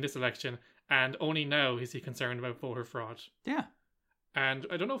 0.18% in this election, and only now is he concerned about voter fraud. Yeah. And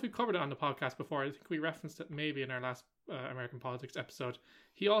I don't know if we covered it on the podcast before. I think we referenced it maybe in our last American Politics episode.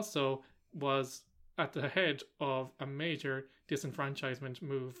 He also was at the head of a major disenfranchisement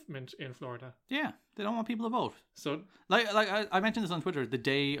movement in Florida. Yeah, they don't want people to vote. So, like I mentioned this on Twitter, the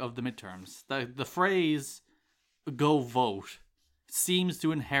day of the midterms. The phrase "go vote" seems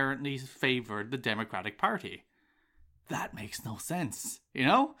to inherently favor the Democratic Party. That makes no sense, you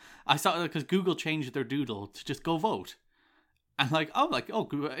know? I saw because Google changed their doodle to just "go vote." And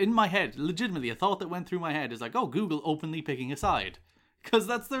in my head, legitimately, a thought that went through my head is like, oh, Google openly picking a side. Because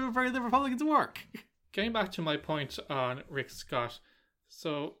that's the way the Republicans work. Getting back to my point on Rick Scott.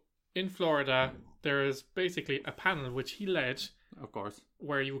 So, in Florida, there is basically a panel which he led. Of course.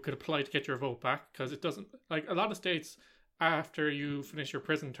 Where you could apply to get your vote back. Because it doesn't... Like, a lot of states, after you finish your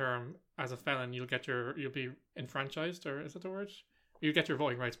prison term as a felon, you'll be enfranchised, or is that the word? You get your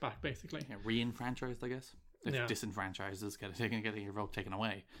voting rights back, basically. Yeah, re-enfranchised, I guess. If disenfranchised is getting your vote taken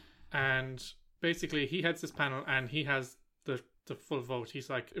away. And basically, he heads this panel and he has the full vote.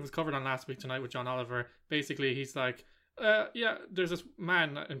 He's like, it was covered on Last Week Tonight with John Oliver. Basically, he's like, there's this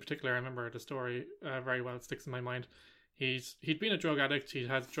man in particular, I remember the story very well, it sticks in my mind. He'd been a drug addict, he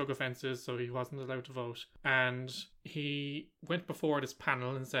had drug offences, so he wasn't allowed to vote. And he went before this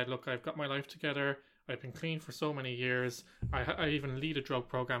panel and said, look, I've got my life together. I've been clean for so many years. I even lead a drug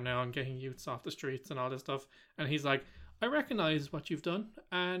program now. I'm getting youths off the streets and all this stuff. And he's like, I recognize what you've done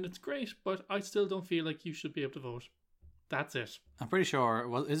and it's great, but I still don't feel like you should be able to vote. That's it. I'm pretty sure.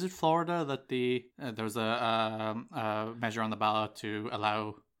 Well, is it Florida that there was a measure on the ballot to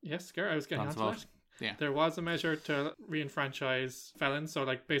allow? Yes, I was getting onto that. Yeah. There was a measure to re-enfranchise felons. So,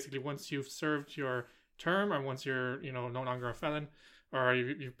 like, basically, once you've served your term or once you're, no longer a felon, or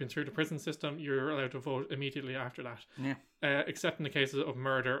you've been through the prison system, you're allowed to vote immediately after that. Yeah. Except in the cases of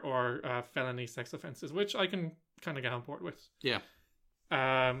murder or felony sex offences, which I can kind of get on board with. Yeah.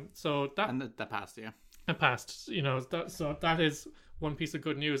 So that... And that passed, yeah. It passed, so that is one piece of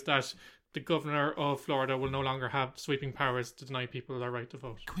good news, that the governor of Florida will no longer have sweeping powers to deny people their right to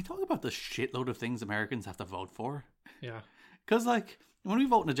vote. Can we talk about the shitload of things Americans have to vote for? Yeah. Because, like, when we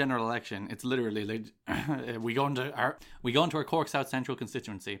vote in a general election, it's literally like we go into our Cork South Central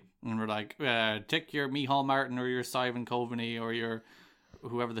constituency and we're like, tick your Micheál Martin or your Simon Coveney or your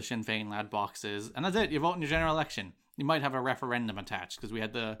whoever the Sinn Féin lad box is, and that's it. You vote in your general election. You might have a referendum attached because we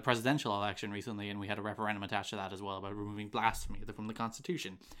had the presidential election recently and we had a referendum attached to that as well about removing blasphemy from the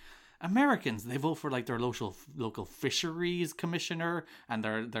Constitution. Americans, they vote for like their local fisheries commissioner and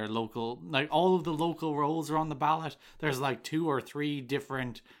their local, like all of the local roles are on the ballot. There's like 2 or 3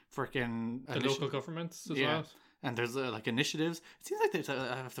 different freaking local governments as well. And there's like initiatives. It seems like they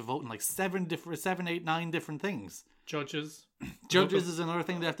have to vote in like 7, 8, 9 different things. Judges is another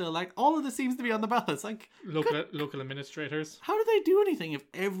thing they have to elect. All of this seems to be on the ballot. It's like local administrators. How do they do anything if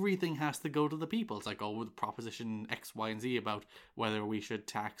everything has to go to the people? It's like, with Proposition X, Y, and Z about whether we should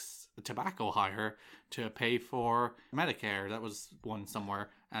tax tobacco higher to pay for Medicare. That was one somewhere.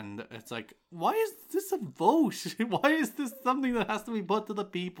 And it's like, why is this a vote? Why is this something that has to be put to the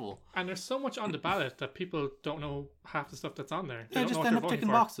people? And there's so much on the ballot that people don't know half the stuff that's on there. They just end up ticking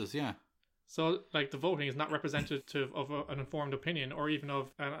boxes, yeah. So, like, the voting is not representative of an informed opinion or even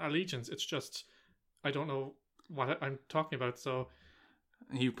of an allegiance. It's just, I don't know what I'm talking about. So,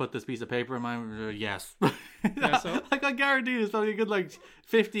 You put this piece of paper in my yes. Yeah, so like I guarantee there's probably a good like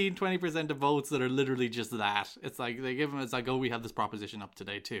 15-20% of votes that are literally just that. It's like they give them. It's like, oh, we have this proposition up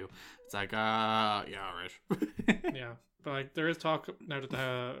today too. It's like yeah, all right. yeah, but like there is talk now that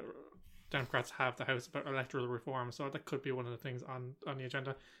the Democrats have the House about electoral reform, so that could be one of the things on the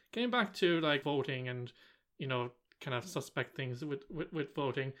agenda. Getting back to like voting and kind of suspect things with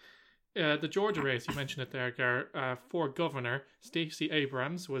voting. The Georgia race, you mentioned it there, Gar, for governor, Stacey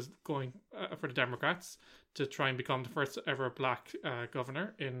Abrams was going for the Democrats to try and become the first ever black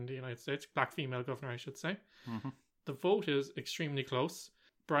governor in the United States. Black female governor, I should say. Mm-hmm. The vote is extremely close.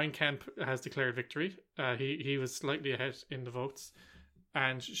 Brian Kemp has declared victory. He was slightly ahead in the votes.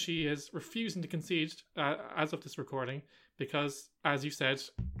 And she is refusing to concede as of this recording because, as you said,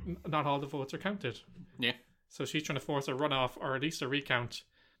 not all the votes are counted. Yeah. So she's trying to force a runoff or at least a recount.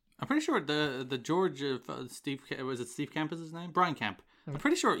 I'm pretty sure the Georgia Steve Kemp is his name? Brian Kemp. I'm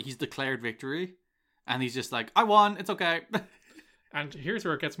pretty sure he's declared victory, and he's just like, I won, it's okay. And here's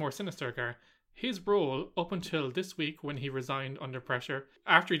where it gets more sinister, Gar. His role up until this week when he resigned under pressure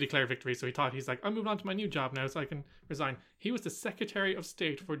after he declared victory, so he thought he's like, I'm moving on to my new job now so I can resign. He was the Secretary of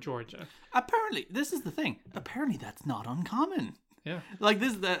State for Georgia. Apparently, this is the thing. Apparently, that's not uncommon. Yeah. Like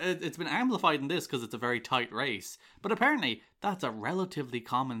this, it's been amplified in this because it's a very tight race. But apparently, that's a relatively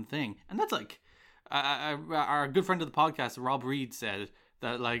common thing, and that's like our good friend of the podcast, Rob Reed, said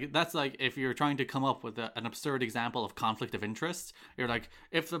that like that's like if you're trying to come up with an absurd example of conflict of interest, you're like,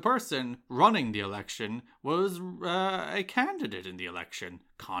 if the person running the election was a candidate in the election,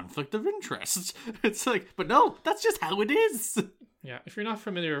 conflict of interest. It's like, but no, that's just how it is. Yeah. If you're not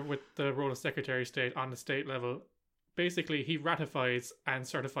familiar with the role of Secretary of State on the state level, basically, he ratifies and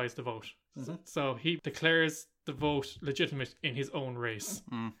certifies the vote. Mm-hmm. So he declares the vote legitimate in his own race.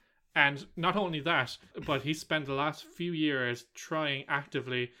 Mm. And not only that, but he spent the last few years trying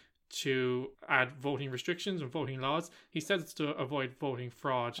actively to add voting restrictions and voting laws. He says it's to avoid voting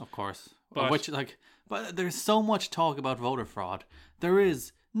fraud. Of course. But But there's so much talk about voter fraud. There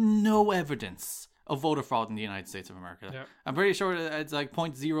is no evidence of voter fraud in the United States of America. Yeah. I'm pretty sure it's like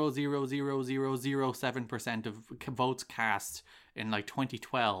 0.0000007% of votes cast in like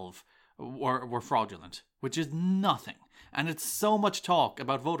 2012 were fraudulent, which is nothing. And it's so much talk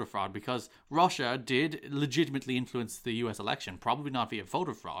about voter fraud because Russia did legitimately influence the US election, probably not via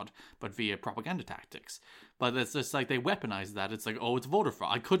voter fraud, but via propaganda tactics. But it's just like they weaponized that. It's like, oh, it's voter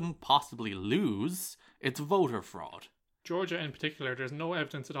fraud. I couldn't possibly lose. It's voter fraud. Georgia in particular, there's no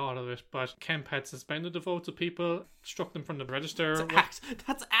evidence at all of it, but Kemp had suspended the votes of people, struck them from the register.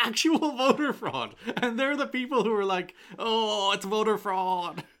 That's actual voter fraud. And they're the people who are like, oh, it's voter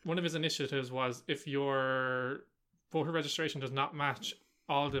fraud. One of his initiatives was if your voter registration does not match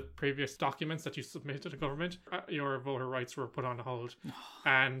all the previous documents that you submit to the government, your voter rights were put on hold.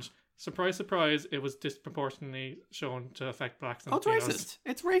 And surprise, surprise, it was disproportionately shown to affect blacks and Latinos. Racist.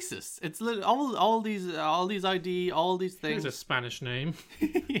 It's racist. It's all these ID, all these things. Here's a Spanish name.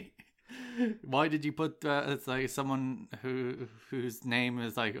 Why did you put? It's like someone whose name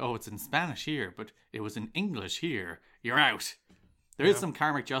is like, oh, it's in Spanish here, but it was in English here. You're out. There is some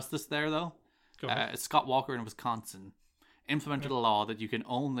karmic justice there, though. Scott Walker in Wisconsin implemented a law that you can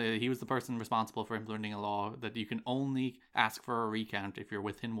only, he was the person responsible for implementing a law that you can only ask for a recount if you're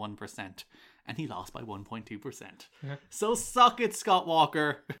within 1%, and he lost by 1.2%. So suck it, Scott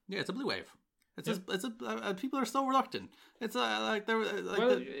Walker. Yeah, it's a blue wave. People are so reluctant. It's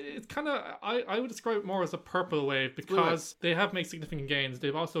it's kind of, I would describe it more as a purple wave because they have made significant gains.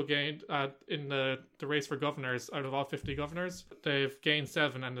 They've also gained in the race for governors. Out of all 50 governors, they've gained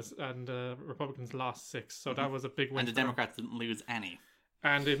 7 and the Republicans lost 6. So that was a big win. And the Democrats didn't lose any.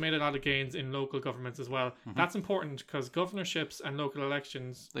 And they've made a lot of gains in local governments as well. Mm-hmm. That's important because governorships and local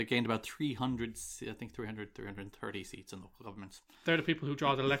elections... They gained about 330 seats in local governments. They're the people who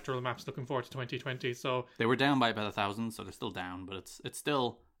draw the electoral maps looking forward to 2020. So they were down by about 1,000, so they're still down, but it's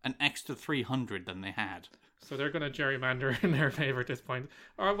still an extra 300 than they had. So they're going to gerrymander in their favour at this point.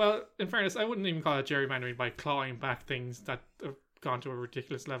 Or, well, in fairness, I wouldn't even call it gerrymandering by clawing back things that have gone to a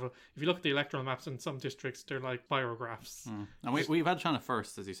ridiculous level. If you look at the electoral maps in some districts, they're like biographs. And we've had China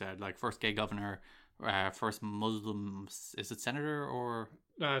first, as you said, like first gay governor, first Muslim, is it senator or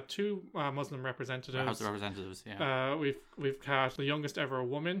 2 Muslim representatives. House of Representatives, yeah. We've had the youngest ever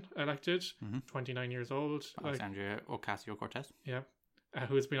woman elected, 29 years old, Alexandria Ocasio-Cortez. Yeah.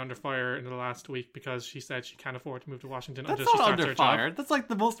 Who has been under fire in the last week because she said she can't afford to move to Washington That's until she not starts under her fire. job. That's like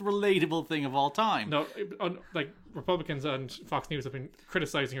the most relatable thing of all time. No, like Republicans and Fox News have been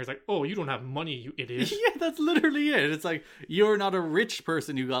criticizing her. It's like, oh, you don't have money, you idiot. Yeah, that's literally it. It's like, you're not a rich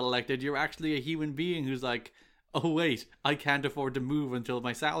person who got elected. You're actually a human being who's like, oh wait, I can't afford to move until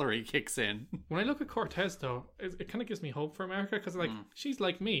my salary kicks in. When I look at Cortez, though, it kind of gives me hope for America because, like, she's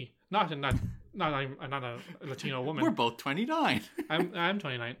like me. Not in that. I'm not a Latino woman. We're both 29. I'm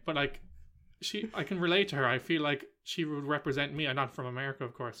 29, but like, I can relate to her. I feel like she would represent me. I'm not from America,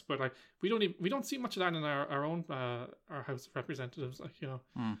 of course, but like, we don't see much of that in our own our House of Representatives. Like, you know.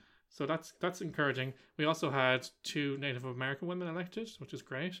 So that's encouraging. We also had 2 Native American women elected, which is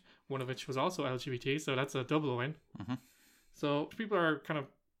great. One of which was also LGBT, so that's a double win. So people are kind of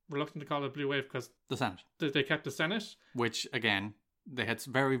reluctant to call it a blue wave because The Senate. they kept the Senate. Which, again, they had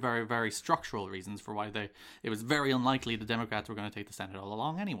very, very, very structural reasons for why it was very unlikely the Democrats were going to take the Senate all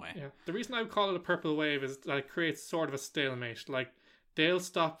along anyway. Yeah. The reason I would call it a purple wave is that it creates sort of a stalemate. Like, they'll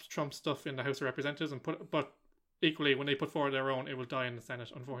stop Trump stuff in the House of Representatives but equally, when they put forward their own, it will die in the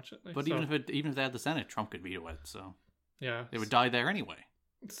Senate, unfortunately. But even if they had the Senate, Trump could veto it, so yeah, it would die there anyway.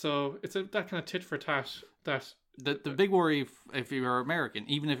 So it's that kind of tit for tat. That the big worry, if you're American,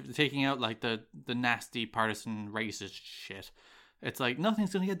 even if taking out like the nasty partisan racist shit, it's like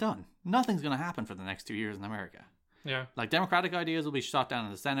nothing's going to get done. Nothing's going to happen for the next 2 years in America. Yeah, like Democratic ideas will be shot down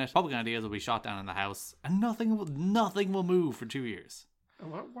in the Senate, Republican ideas will be shot down in the House, and nothing will move for 2 years.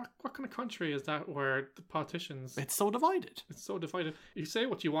 What kind of country is that where the politicians... It's so divided. It's so divided. You say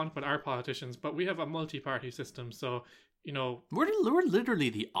what you want about our politicians, but we have a multi-party system, so, you know... We're literally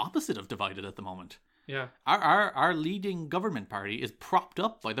the opposite of divided at the moment. Yeah. Our leading government party is propped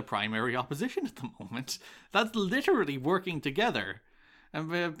up by the primary opposition at the moment. That's literally working together.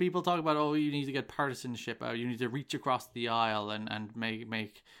 And people talk about, oh, you need to get partisanship out. You need to reach across the aisle and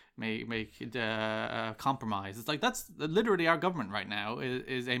make compromise. It's like that's literally our government right now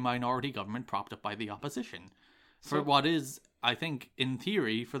is a minority government propped up by the opposition for what is, I think, in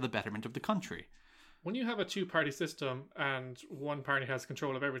theory, for the betterment of the country. When you have a 2-party system and one party has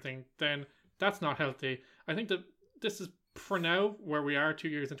control of everything, then that's not healthy. I think that this is, for now, where we are 2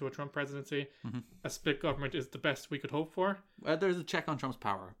 years into a Trump presidency, a split government is the best we could hope for. There's a check on Trump's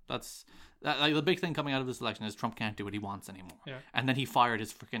power. Like the big thing coming out of this election is Trump can't do what he wants anymore. Yeah. And then he fired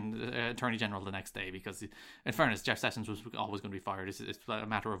his freaking attorney general the next day because, in fairness, Jeff Sessions was always going to be fired. It's a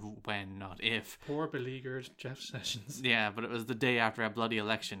matter of when, not if. Poor beleaguered Jeff Sessions. Yeah, but it was the day after a bloody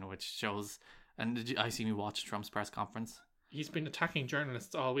election, which shows. And did I see me watch Trump's press conference? He's been attacking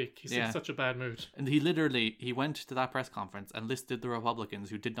journalists all week. He's in such a bad mood. And he went to that press conference and listed the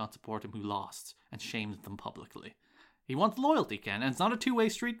Republicans who did not support him who lost and shamed them publicly. He wants loyalty, Ken, and it's not a two-way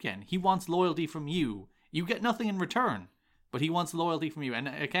street, Ken. He wants loyalty from you. You get nothing in return, but he wants loyalty from you. And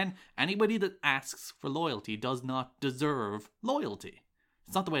Ken, anybody that asks for loyalty does not deserve loyalty.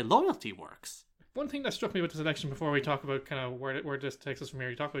 It's not the way loyalty works. One thing that struck me with this election, before we talk about kind of where this takes us from here,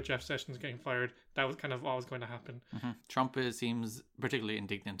 you talk about Jeff Sessions getting fired. That was kind of always going to happen. Trump seems particularly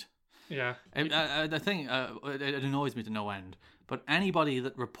indignant. Yeah. The thing, it annoys me to no end, but anybody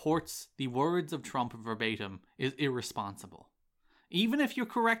that reports the words of Trump verbatim is irresponsible. Even if you're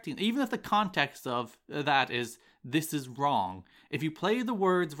correcting, even if the context of that is, this is wrong, if you play the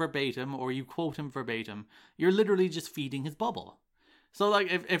words verbatim or you quote him verbatim, you're literally just feeding his bubble. So,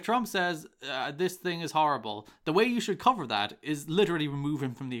 like, if Trump says, this thing is horrible, the way you should cover that is literally remove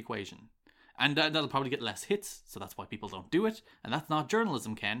him from the equation. And that'll probably get less hits, so that's why people don't do it. And that's not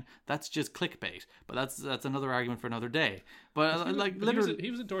journalism, Ken. That's just clickbait. But that's another argument for another day. But, literally... He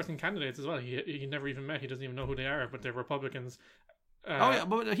was endorsing candidates as well. He never even met. He doesn't even know who they are, but they're Republicans.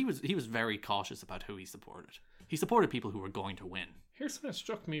 But he was very cautious about who he supported. He supported people who were going to win. Here's something that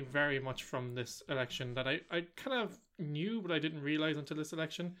struck me very much from this election that I kind of knew, but I didn't realize until this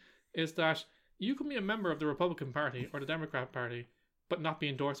election, is that you can be a member of the Republican Party or the Democrat Party, but not be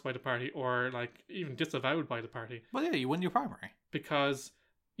endorsed by the party or like even disavowed by the party. Well, yeah, you win your primary. Because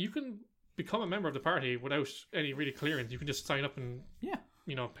you can become a member of the party without any really clearance. You can just sign up and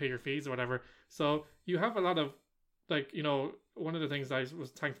pay your fees or whatever. So you have a lot of, like, one of the things I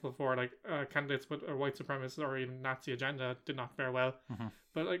was thankful for, like, candidates with a white supremacist or even Nazi agenda did not fare well.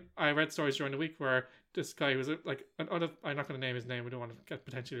 But, like, I read stories during the week where this guy was, like, I'm not going to name his name. We don't want to get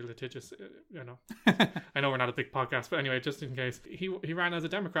potentially litigious, I know we're not a big podcast, but anyway, just in case. He ran as a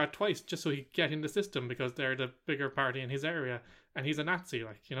Democrat twice just so he'd get in the system because they're the bigger party in his area. And he's a Nazi,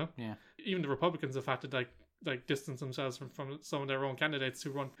 Yeah. Even the Republicans have had to, like distance themselves from some of their own candidates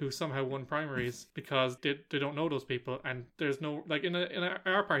who somehow won primaries because they don't know those people, and there's no, like, in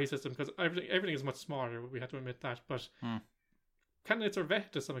our party system, because everything is much smaller, we have to admit that, but candidates are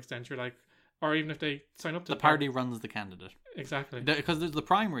vetted to some extent. You're like, or even if they sign up to the party runs the candidate, exactly, because there's the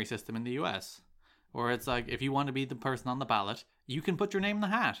primary system in the US where it's like, if you want to be the person on the ballot, you can put your name in the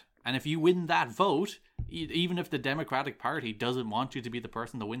hat, and if you win that vote, even if the Democratic Party doesn't want you to be the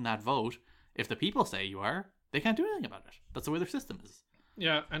person to win that vote, if the people say you are, They can't do anything about it. That's the way their system is.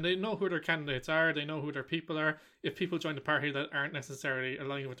 Yeah, and they know who their candidates are. They know who their people are. If people join the party that aren't necessarily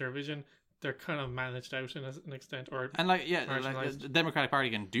aligned with their vision, they're kind of managed out in an extent, or And like marginalised. the Democratic Party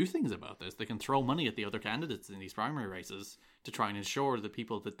can do things about this. They can throw money at the other candidates in these primary races to try and ensure the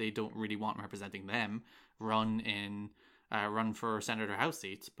people that they don't really want representing them run for Senate or House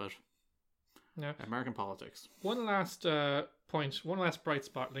seats. But Yeah. American politics. One last point, one last bright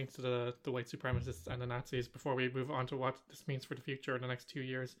spot linked to the white supremacists and the Nazis before we move on to what this means for the future in the next 2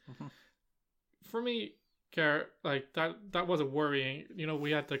 years. Mhm. For me, Gar, like that was a worrying.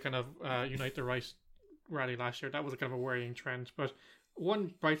 We had the kind of Unite the Right rally last year. That was a kind of a worrying trend. But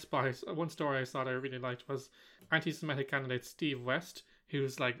one bright spot, one story I saw that I really liked was anti-Semitic candidate Steve West,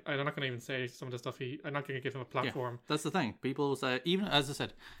 who's like, I'm not going to even say some of the stuff I'm not going to give him a platform. That's the thing. People say, even as I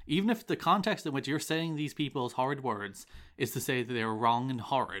said, even if the context in which you're saying these people's horrid words is to say that they're wrong and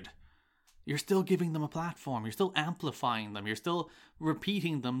horrid, you're still giving them a platform. You're still amplifying them. You're still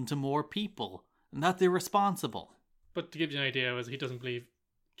repeating them to more people. And that's irresponsible. But to give you an idea, he doesn't believe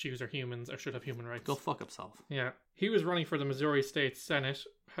Jews are humans or should have human rights. Go fuck himself. Yeah. He was running for the Missouri State Senate,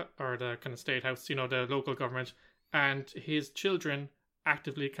 or the kind of state house, the local government, and his children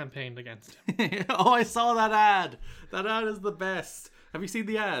actively campaigned against him. Oh, I saw that ad. That ad is the best. Have you seen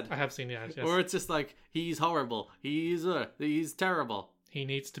the ad? I have seen the ad, yes. Or it's just like, he's horrible. He's terrible. He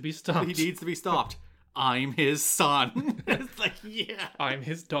needs to be stopped. He needs to be stopped. I'm his son. It's like, yeah. I'm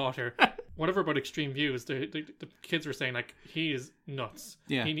his daughter. Whatever about extreme views, the kids were saying, like, he is nuts.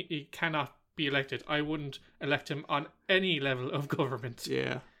 Yeah. He cannot be elected. I wouldn't elect him on any level of government.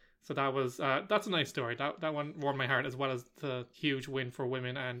 Yeah. So that was that's a nice story. That one warmed my heart, as well as the huge win for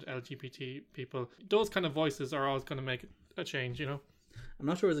women and LGBT people. Those kind of voices are always going to make a change, I'm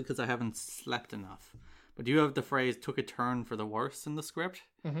not sure is it because I haven't slept enough, but you have the phrase "took a turn for the worst" in the script,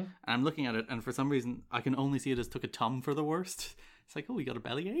 and I'm looking at it, and for some reason I can only see it as "took a tum for the worst." It's like, oh, we got a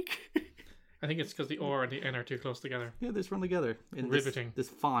bellyache. I think it's because the O and the N are too close together. Yeah, they just run together in Riveting. This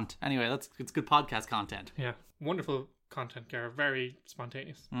font. Anyway, it's good podcast content. Yeah, wonderful content, Gareth. Very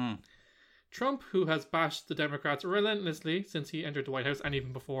spontaneous. Mm. Trump, who has bashed the Democrats relentlessly since he entered the White House and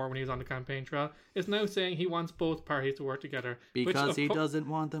even before when he was on the campaign trail, is now saying he wants both parties to work together. Because he doesn't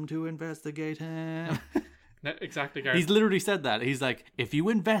want them to investigate him. Exactly, Gareth. He's literally said that. He's like, if you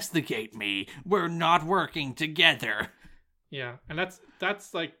investigate me, we're not working together. Yeah, and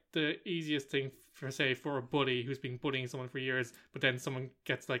that's like the easiest thing for a bully who's been bullying someone for years, but then someone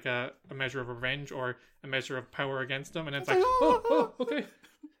gets like a measure of revenge or a measure of power against them, and it's like, oh, okay.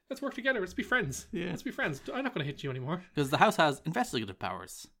 Let's work together. Let's be friends. Yeah. Let's be friends. I'm not going to hit you anymore. Because the House has investigative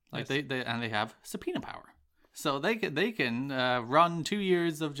powers, like Yes. they have subpoena power, so they can run 2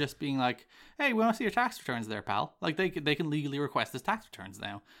 years of just being like, hey, we want to see your tax returns, there, pal. Like they can legally request his tax returns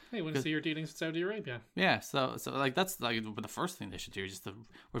now. Hey, want to see your dealings with Saudi Arabia? Yeah, so like that's like the first thing they should do, just to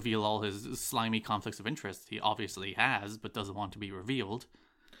reveal all his slimy conflicts of interest he obviously has, but doesn't want to be revealed.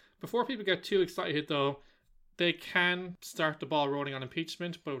 Before people get too excited, though, they can start the ball rolling on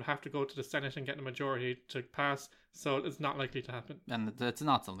impeachment, but it would have to go to the Senate and get a majority to pass, so it's not likely to happen. And it's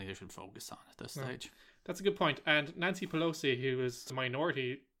not something they should focus on at this stage. That's a good point. And Nancy Pelosi, who is the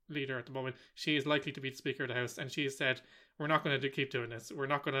minority leader at the moment, she is likely to be the Speaker of the House, and she has said, we're not going to keep doing this. We're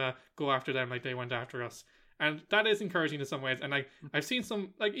not going to go after them like they went after us. And that is encouraging in some ways. And I've seen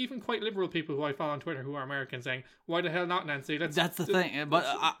some, like, even quite liberal people who I follow on Twitter who are American saying, why the hell not, Nancy? That's the thing. But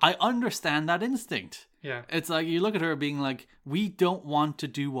I understand that instinct. Yeah. It's like you look at her being like, we don't want to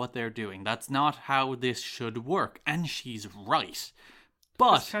do what they're doing. That's not how this should work. And she's right.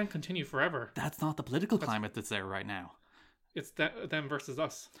 But This can't continue forever. that's not the political climate that's there right now. It's them versus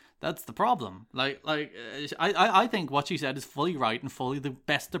us. That's the problem. I think what she said is fully right and fully the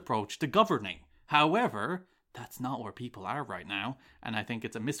best approach to governing. However, that's not where people are right now, and I think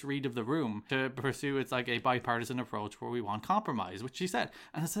it's a misread of the room to pursue it's like a bipartisan approach where we want compromise, which she said.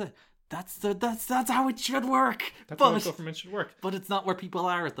 And I said, that's how it should work. That's how government should work. But it's not where people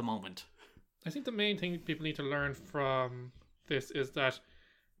are at the moment. I think the main thing people need to learn from this is that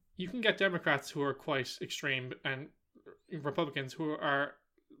you can get Democrats who are quite extreme and Republicans who are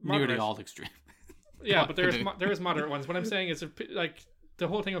moderate. Nearly all extreme. Yeah, but there is moderate ones. What I'm saying is, like, the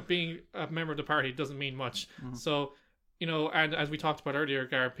whole thing of being a member of the party doesn't mean much. Mm-hmm. So, and as we talked about earlier,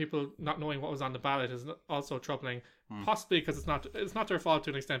 Gareth, people not knowing what was on the ballot is also troubling. Possibly because it's not their fault to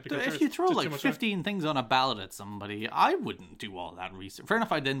an extent. Because If you throw just like too much 15 things on a ballot at somebody, I wouldn't do all that research. Fair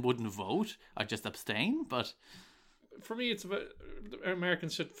enough, I then wouldn't vote. I'd just abstain, but... For me, it's about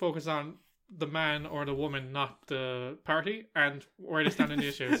Americans should focus on the man or the woman, not the party, and where they stand in the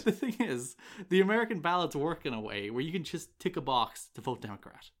issues. The thing is, the American ballots work in a way where you can just tick a box to vote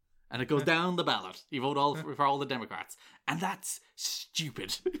Democrat. And it goes down the ballot. You vote for all the Democrats. And that's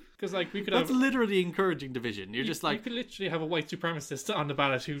stupid. Because like we could That's have literally encouraging division. You're just you like, could literally have a white supremacist on the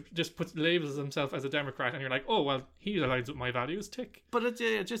ballot who just puts labels himself as a Democrat, and you're like, oh well, he aligns with my values. Tick. but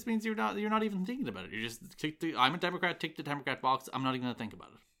it just means you're not even thinking about it. You just I'm a Democrat, tick the Democrat box. I'm not even going to think about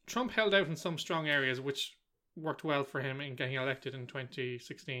it. Trump held out in some strong areas, which worked well for him in getting elected in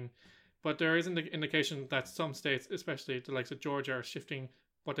 2016. But there is an indication that some states, especially the likes of Georgia, are shifting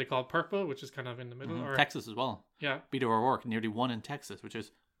what they call purple, which is kind of in the middle. Or Texas as well. yeah, Beto O'Rourke nearly won in Texas, which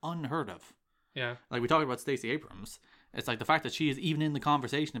is unheard of. yeah, Like we talked about Stacey Abrams. It's like the fact that she is even in the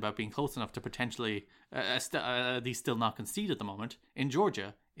conversation about being close enough to potentially at least still not concede at the moment in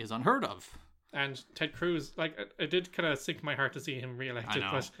Georgia is unheard of. and Ted Cruz, like it did kind of sink my heart to see him I re-elected, know.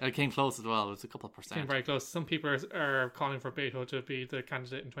 but It came close as well. It was a couple of came percent. very close. Some people are calling for Beto to be the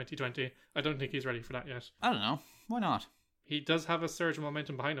candidate in 2020. I don't think he's ready for that yet. I don't know. Why not? He does have a surge of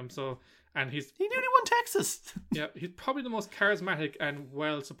momentum behind him, so and he's He nearly won Texas. yeah, he's probably the most charismatic and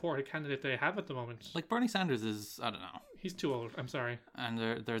well-supported candidate they have at the moment. Like Bernie Sanders is, I don't know. He's too old. I'm sorry. And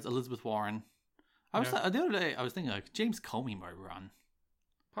there's Elizabeth Warren. I was Yeah. the other day. I was thinking like James Comey might run.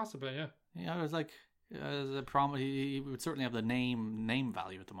 Possibly, yeah. Yeah, I was like, he would certainly have the name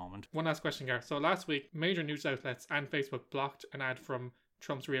value at the moment. One last question, Gareth. So last week, major news outlets and Facebook blocked an ad from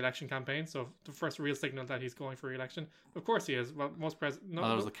Trump's re-election campaign. So the first real signal that he's going for re-election. Of course he is. Well, most presidents...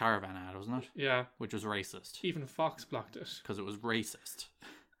 That was the caravan ad, wasn't it? Yeah. Which was racist. Even Fox blocked it. Because it was racist.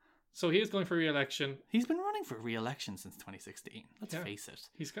 So he is going for re-election. He's been running for re-election since 2016. Let's Yeah. face it.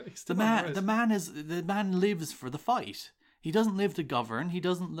 He's The man lives for the fight. He doesn't live to govern. He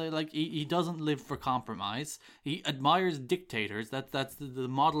doesn't he doesn't live for compromise. He admires dictators. That's the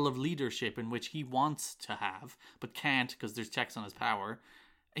model of leadership in which he wants to have but can't because there's checks on his power.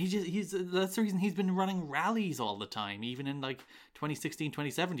 That's the reason he's been running rallies all the time, even in like 2016,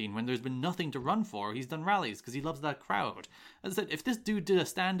 2017, when there's been nothing to run for. He's done rallies because he loves that crowd. As I said, if this dude did a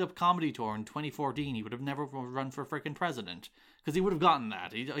stand-up comedy tour in 2014, he would have never run for freaking president because he would have gotten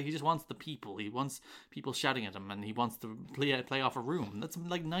that. He just wants the people. He wants people shouting at him, and he wants to play off a room. That's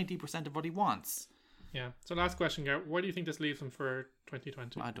like 90% of what he wants. Yeah. So last question, Gareth. Where do you think this leaves him for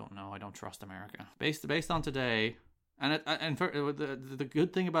 2020? I don't know. I don't trust America. Based on today. And the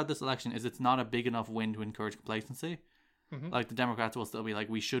good thing about this election is it's not a big enough win to encourage complacency. Mm-hmm. Like the Democrats will still be like,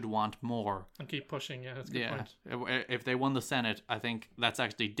 we should want more. And keep pushing. Yeah, that's a good point. If they won the Senate, I think that's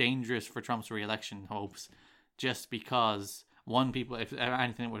actually dangerous for Trump's re-election hopes, just because if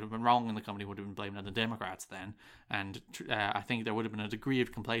anything would have been wrong in the company would have been blamed on the Democrats then, and I think there would have been a degree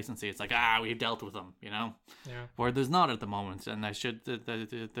of complacency. It's like we've dealt with them, Yeah. where there's not at the moment, and I should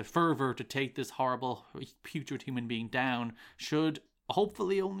the fervor to take this horrible putrid human being down should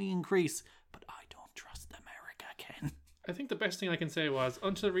hopefully only increase. But I don't trust America, Ken. I think the best thing I can say was,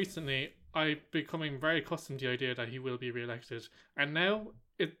 until recently, I'm becoming very accustomed to the idea that he will be re-elected, and now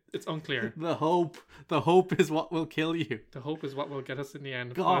it's unclear. The hope is what will kill you. The hope is what will get us in the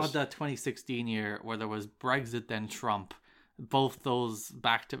end. God, But that 2016 year where there was Brexit then Trump, both those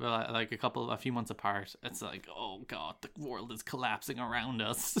back to like a few months apart. It's like, oh God, the world is collapsing around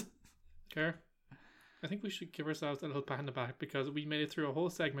us. Gareth, I think we should give ourselves a little pat on the back because we made it through a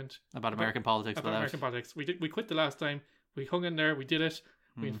whole segment About American politics, about American politics. We quit the last time. We hung in there. We did it.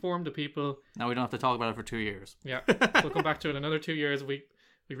 We informed the people. Now we don't have to talk about it for 2 years. Yeah, we'll come back to it in another 2 years. We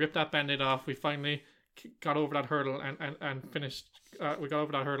ripped that band-aid off. We finally got over that hurdle and finished. We got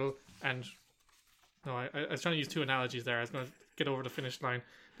over that hurdle and no, I was trying to use two analogies there. I was going to get over the finish line.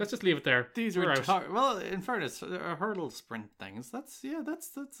 Let's just leave it there. These We're are out. well, in fairness, hurdle sprint things. That's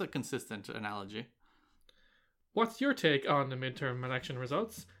a consistent analogy. What's your take on the midterm election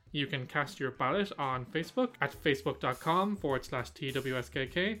results? You can cast your ballot on Facebook at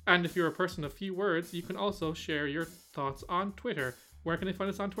facebook.com/TWSKK. And if you're a person of few words, you can also share your thoughts on Twitter. Where can they find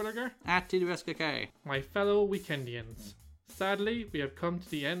us on Twitter, Gar? At TWSKK. My fellow Weekendians. Sadly, we have come to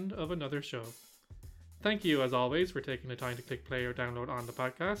the end of another show. Thank you, as always, for taking the time to click play or download on the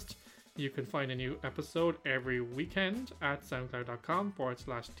podcast. You can find a new episode every weekend at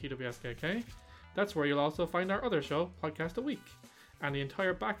soundcloud.com/TWSKK. That's where you'll also find our other show, Podcast a Week, and the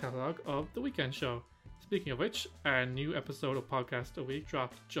entire back catalogue of The Weekend Show. Speaking of which, a new episode of Podcast a Week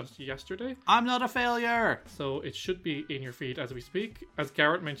dropped just yesterday, I'm not a failure. so it should be in your feed as we speak. As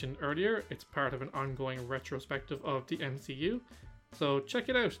Garrett mentioned earlier, it's part of an ongoing retrospective of the MCU, so check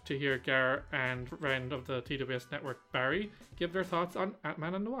it out to hear Garrett and friend of the TWS network, Barry, give their thoughts on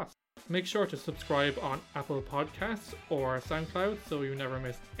Ant-Man and the Wasp. Make sure to subscribe on Apple Podcasts or SoundCloud so you never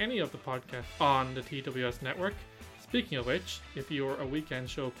miss any of the podcasts on the TWS network. Speaking of which, if you're a weekend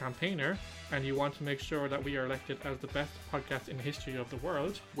show campaigner and you want to make sure that we are elected as the best podcast in the history of the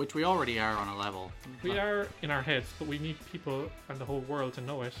world, which we already are on a level. We are in our heads, but we need people and the whole world to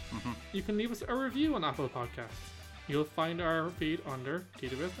know it. You can leave us a review on Apple Podcasts. You'll find our feed under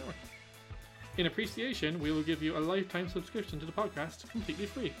TWS Network. In appreciation, we will give you a lifetime subscription to the podcast completely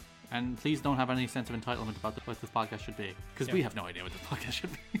free. And please don't have any sense of entitlement about what this podcast should be, because we have no idea what this podcast should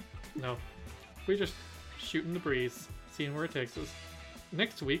be. No. We're just shooting the breeze, seeing where it takes us.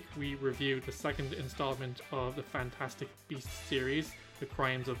 Next week, we review the second installment of the Fantastic Beasts series, The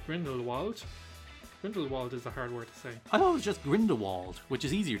Crimes of Grindelwald. Grindelwald is a hard word to say. I thought it was just Grindelwald, which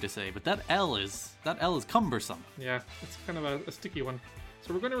is easier to say, but that L is cumbersome. Yeah, it's kind of a sticky one.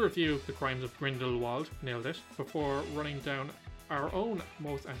 So we're going to review The Crimes of Grindelwald, nailed it, before running down our own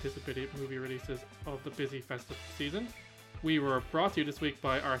most anticipated movie releases of the busy festive season. We were brought to you this week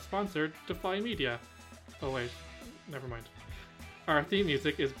by our sponsor, Defy Media. Oh wait, never mind. Our theme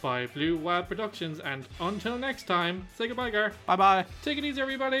music is by Blue Wab Productions, and until next time, say goodbye, Gar. Bye bye. Take it easy,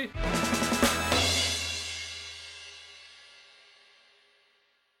 everybody.